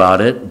prayer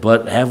about it,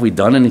 but have we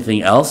done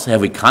anything else?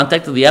 Have we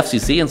contacted the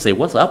FCC and say,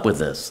 what's up with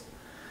this?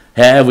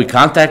 Have we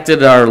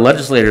contacted our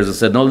legislators and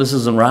said, no, this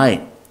isn't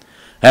right?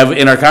 Have,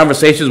 in our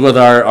conversations with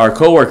our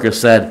coworkers,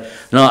 said,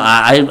 no,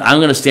 I'm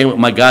going to stand with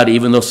my God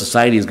even though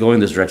society is going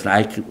this direction.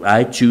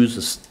 I choose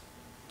to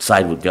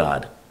side with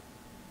God.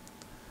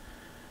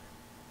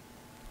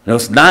 Now,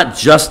 it's not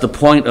just the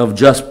point of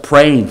just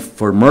praying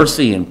for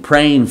mercy and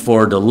praying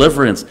for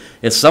deliverance.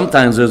 It's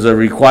sometimes there's a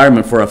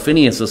requirement for a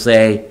Phineas to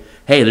say,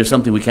 hey, there's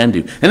something we can do.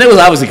 And it was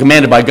obviously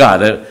commanded by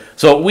God.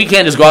 So we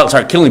can't just go out and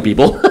start killing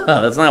people.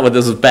 That's not what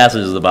this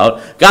passage is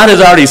about. God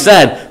has already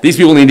said these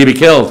people need to be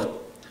killed.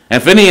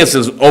 And Phineas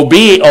is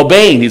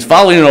obeying. He's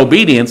following in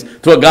obedience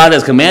to what God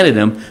has commanded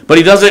him. But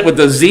he does it with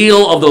the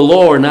zeal of the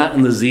Lord, not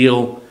in the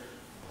zeal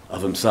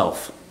of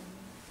himself.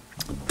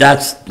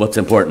 That's what's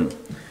important.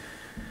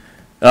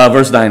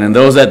 Verse 9, and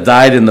those that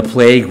died in the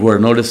plague were,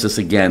 notice this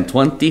again,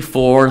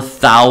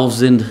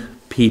 24,000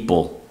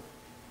 people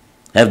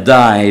have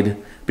died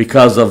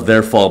because of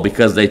their fall,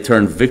 because they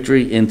turned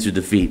victory into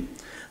defeat. And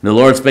the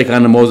Lord spake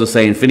unto Moses,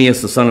 saying,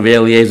 Phinehas, the son of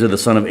Eleazar, the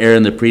son of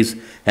Aaron, the priest,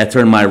 had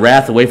turned my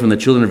wrath away from the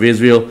children of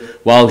Israel,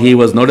 while he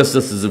was, notice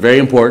this is very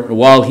important,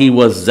 while he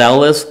was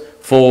zealous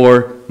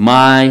for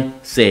my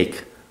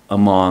sake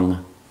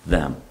among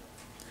them.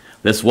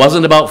 This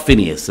wasn't about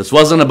Phinehas. This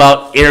wasn't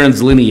about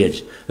Aaron's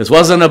lineage. This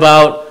wasn't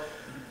about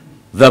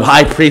the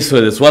high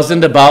priesthood. This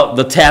wasn't about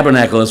the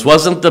tabernacle. This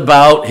wasn't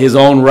about his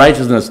own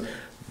righteousness.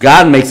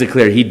 God makes it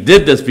clear. He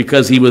did this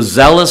because he was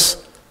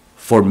zealous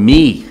for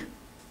me,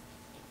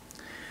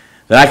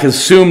 that I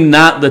consume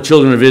not the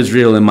children of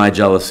Israel in my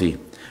jealousy.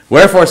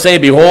 Wherefore say,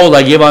 behold,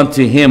 I give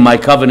unto him my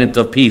covenant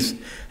of peace,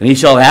 and he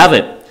shall have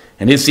it,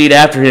 and his seed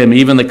after him,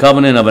 even the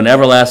covenant of an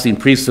everlasting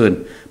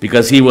priesthood,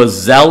 because he was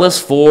zealous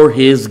for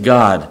his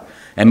God,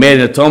 and made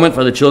an atonement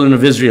for the children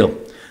of Israel.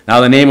 Now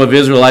the name of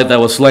Israelite that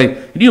was slain.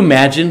 Can you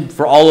imagine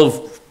for all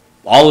of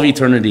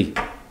eternity?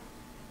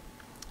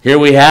 Here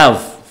we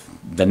have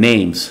the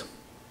names.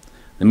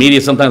 The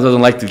media sometimes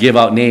doesn't like to give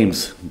out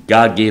names.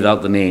 God gave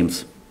out the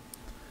names.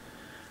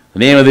 The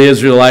name of the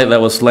Israelite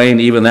that was slain,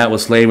 even that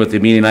was slain with the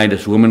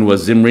Midianitish woman,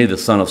 was Zimri, the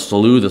son of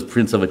Salu, the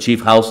prince of a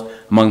chief house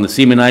among the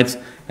Semanites.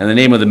 And the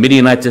name of the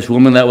Midianitish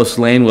woman that was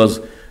slain was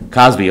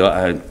Cosbi.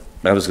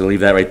 I was going to leave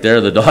that right there.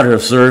 The daughter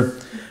of Sur.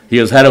 He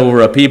was head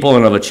over a people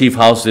and of a chief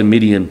house in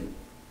Midian.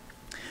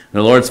 And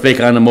the Lord spake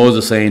unto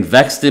Moses, saying,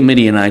 vex the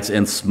Midianites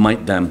and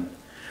smite them.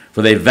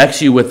 For they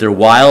vex you with their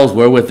wiles,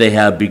 wherewith they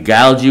have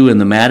beguiled you in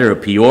the matter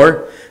of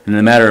Peor, and in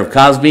the matter of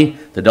Cosbi,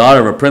 the daughter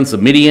of a prince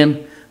of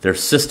Midian, their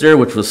sister,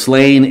 which was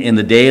slain in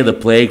the day of the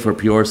plague for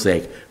Peor's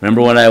sake.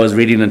 Remember when I was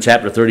reading in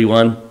chapter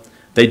 31?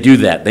 They do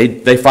that.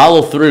 They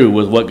follow through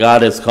with what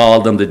God has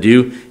called them to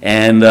do,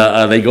 and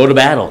they go to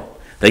battle.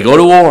 They go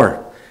to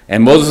war.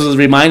 And Moses is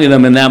reminding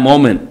them in that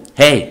moment,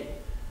 hey,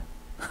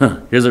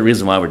 here's the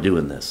reason why we're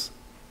doing this.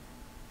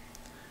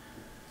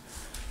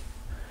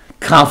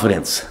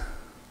 Confidence,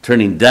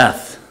 turning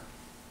death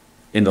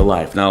into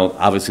life. Now,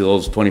 obviously,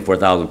 those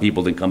 24,000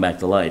 people didn't come back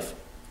to life.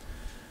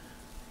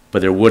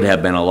 But there would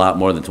have been a lot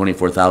more than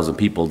 24,000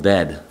 people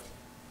dead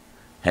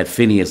had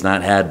Phinehas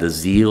not had the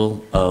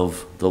zeal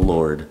of the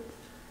Lord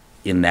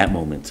in that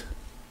moment,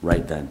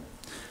 right then.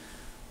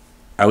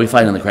 Are we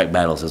fighting the correct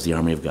battles as the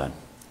army of God?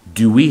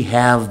 Do we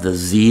have the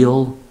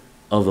zeal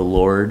of the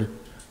Lord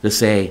to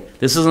say,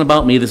 this isn't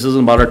about me, this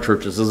isn't about our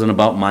church, this isn't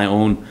about my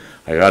own,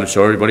 I got to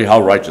show everybody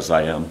how righteous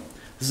I am.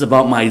 This is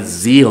about my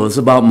zeal. This is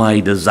about my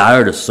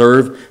desire to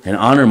serve and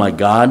honor my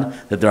God,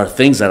 that there are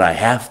things that I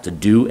have to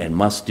do and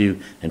must do,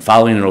 and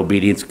following in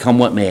obedience, come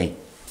what may,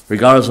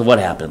 regardless of what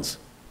happens.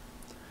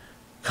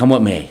 Come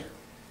what may.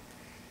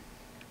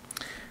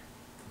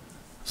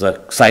 As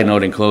a side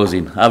note in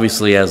closing,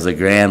 obviously as the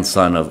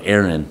grandson of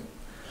Aaron,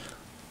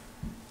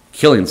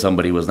 killing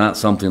somebody was not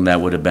something that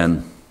would have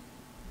been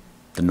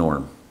the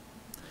norm.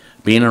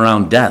 Being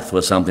around death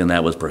was something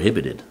that was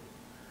prohibited.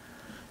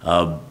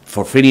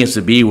 For Phinehas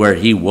to be where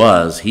he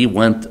was, he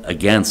went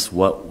against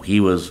what he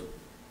was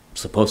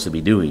supposed to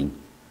be doing,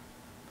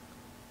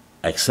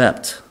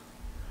 except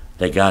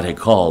that God had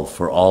called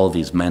for all of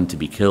these men to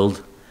be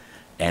killed,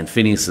 and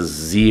Phinehas'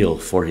 zeal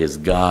for his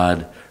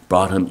God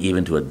brought him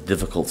even to a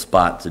difficult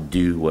spot to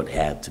do what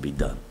had to be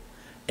done.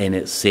 And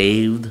it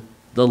saved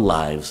the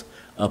lives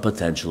of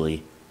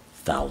potentially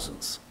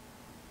thousands.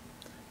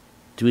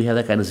 Do we have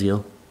that kind of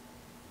zeal?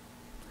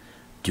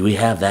 Do we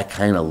have that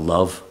kind of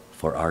love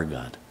for our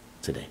God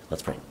today?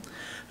 Let's pray.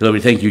 Lord,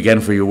 we thank you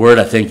again for your word.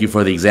 I thank you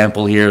for the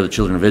example here of the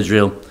children of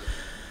Israel,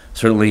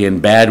 certainly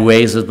in bad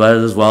ways, but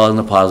as well in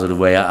a positive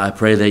way. I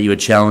pray that you would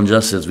challenge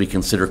us as we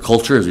consider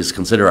culture, as we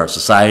consider our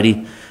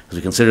society, as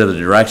we consider the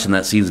direction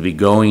that seems to be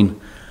going,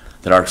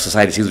 that our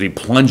society seems to be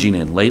plunging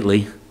in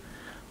lately.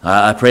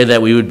 I pray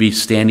that we would be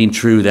standing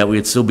true, that we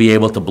would still be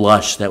able to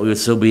blush, that we would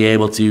still be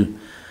able to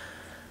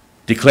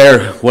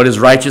declare what is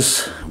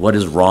righteous, what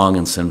is wrong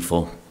and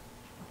sinful.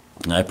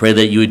 And I pray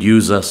that you would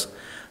use us,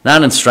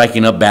 not in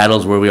striking up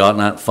battles where we ought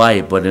not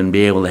fight, but in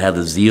being able to have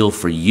the zeal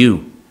for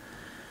you,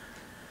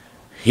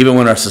 even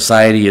when our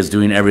society is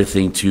doing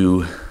everything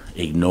to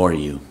ignore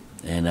you.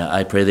 And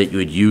I pray that you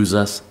would use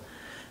us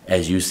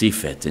as you see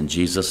fit. In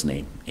Jesus'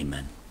 name,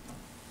 amen.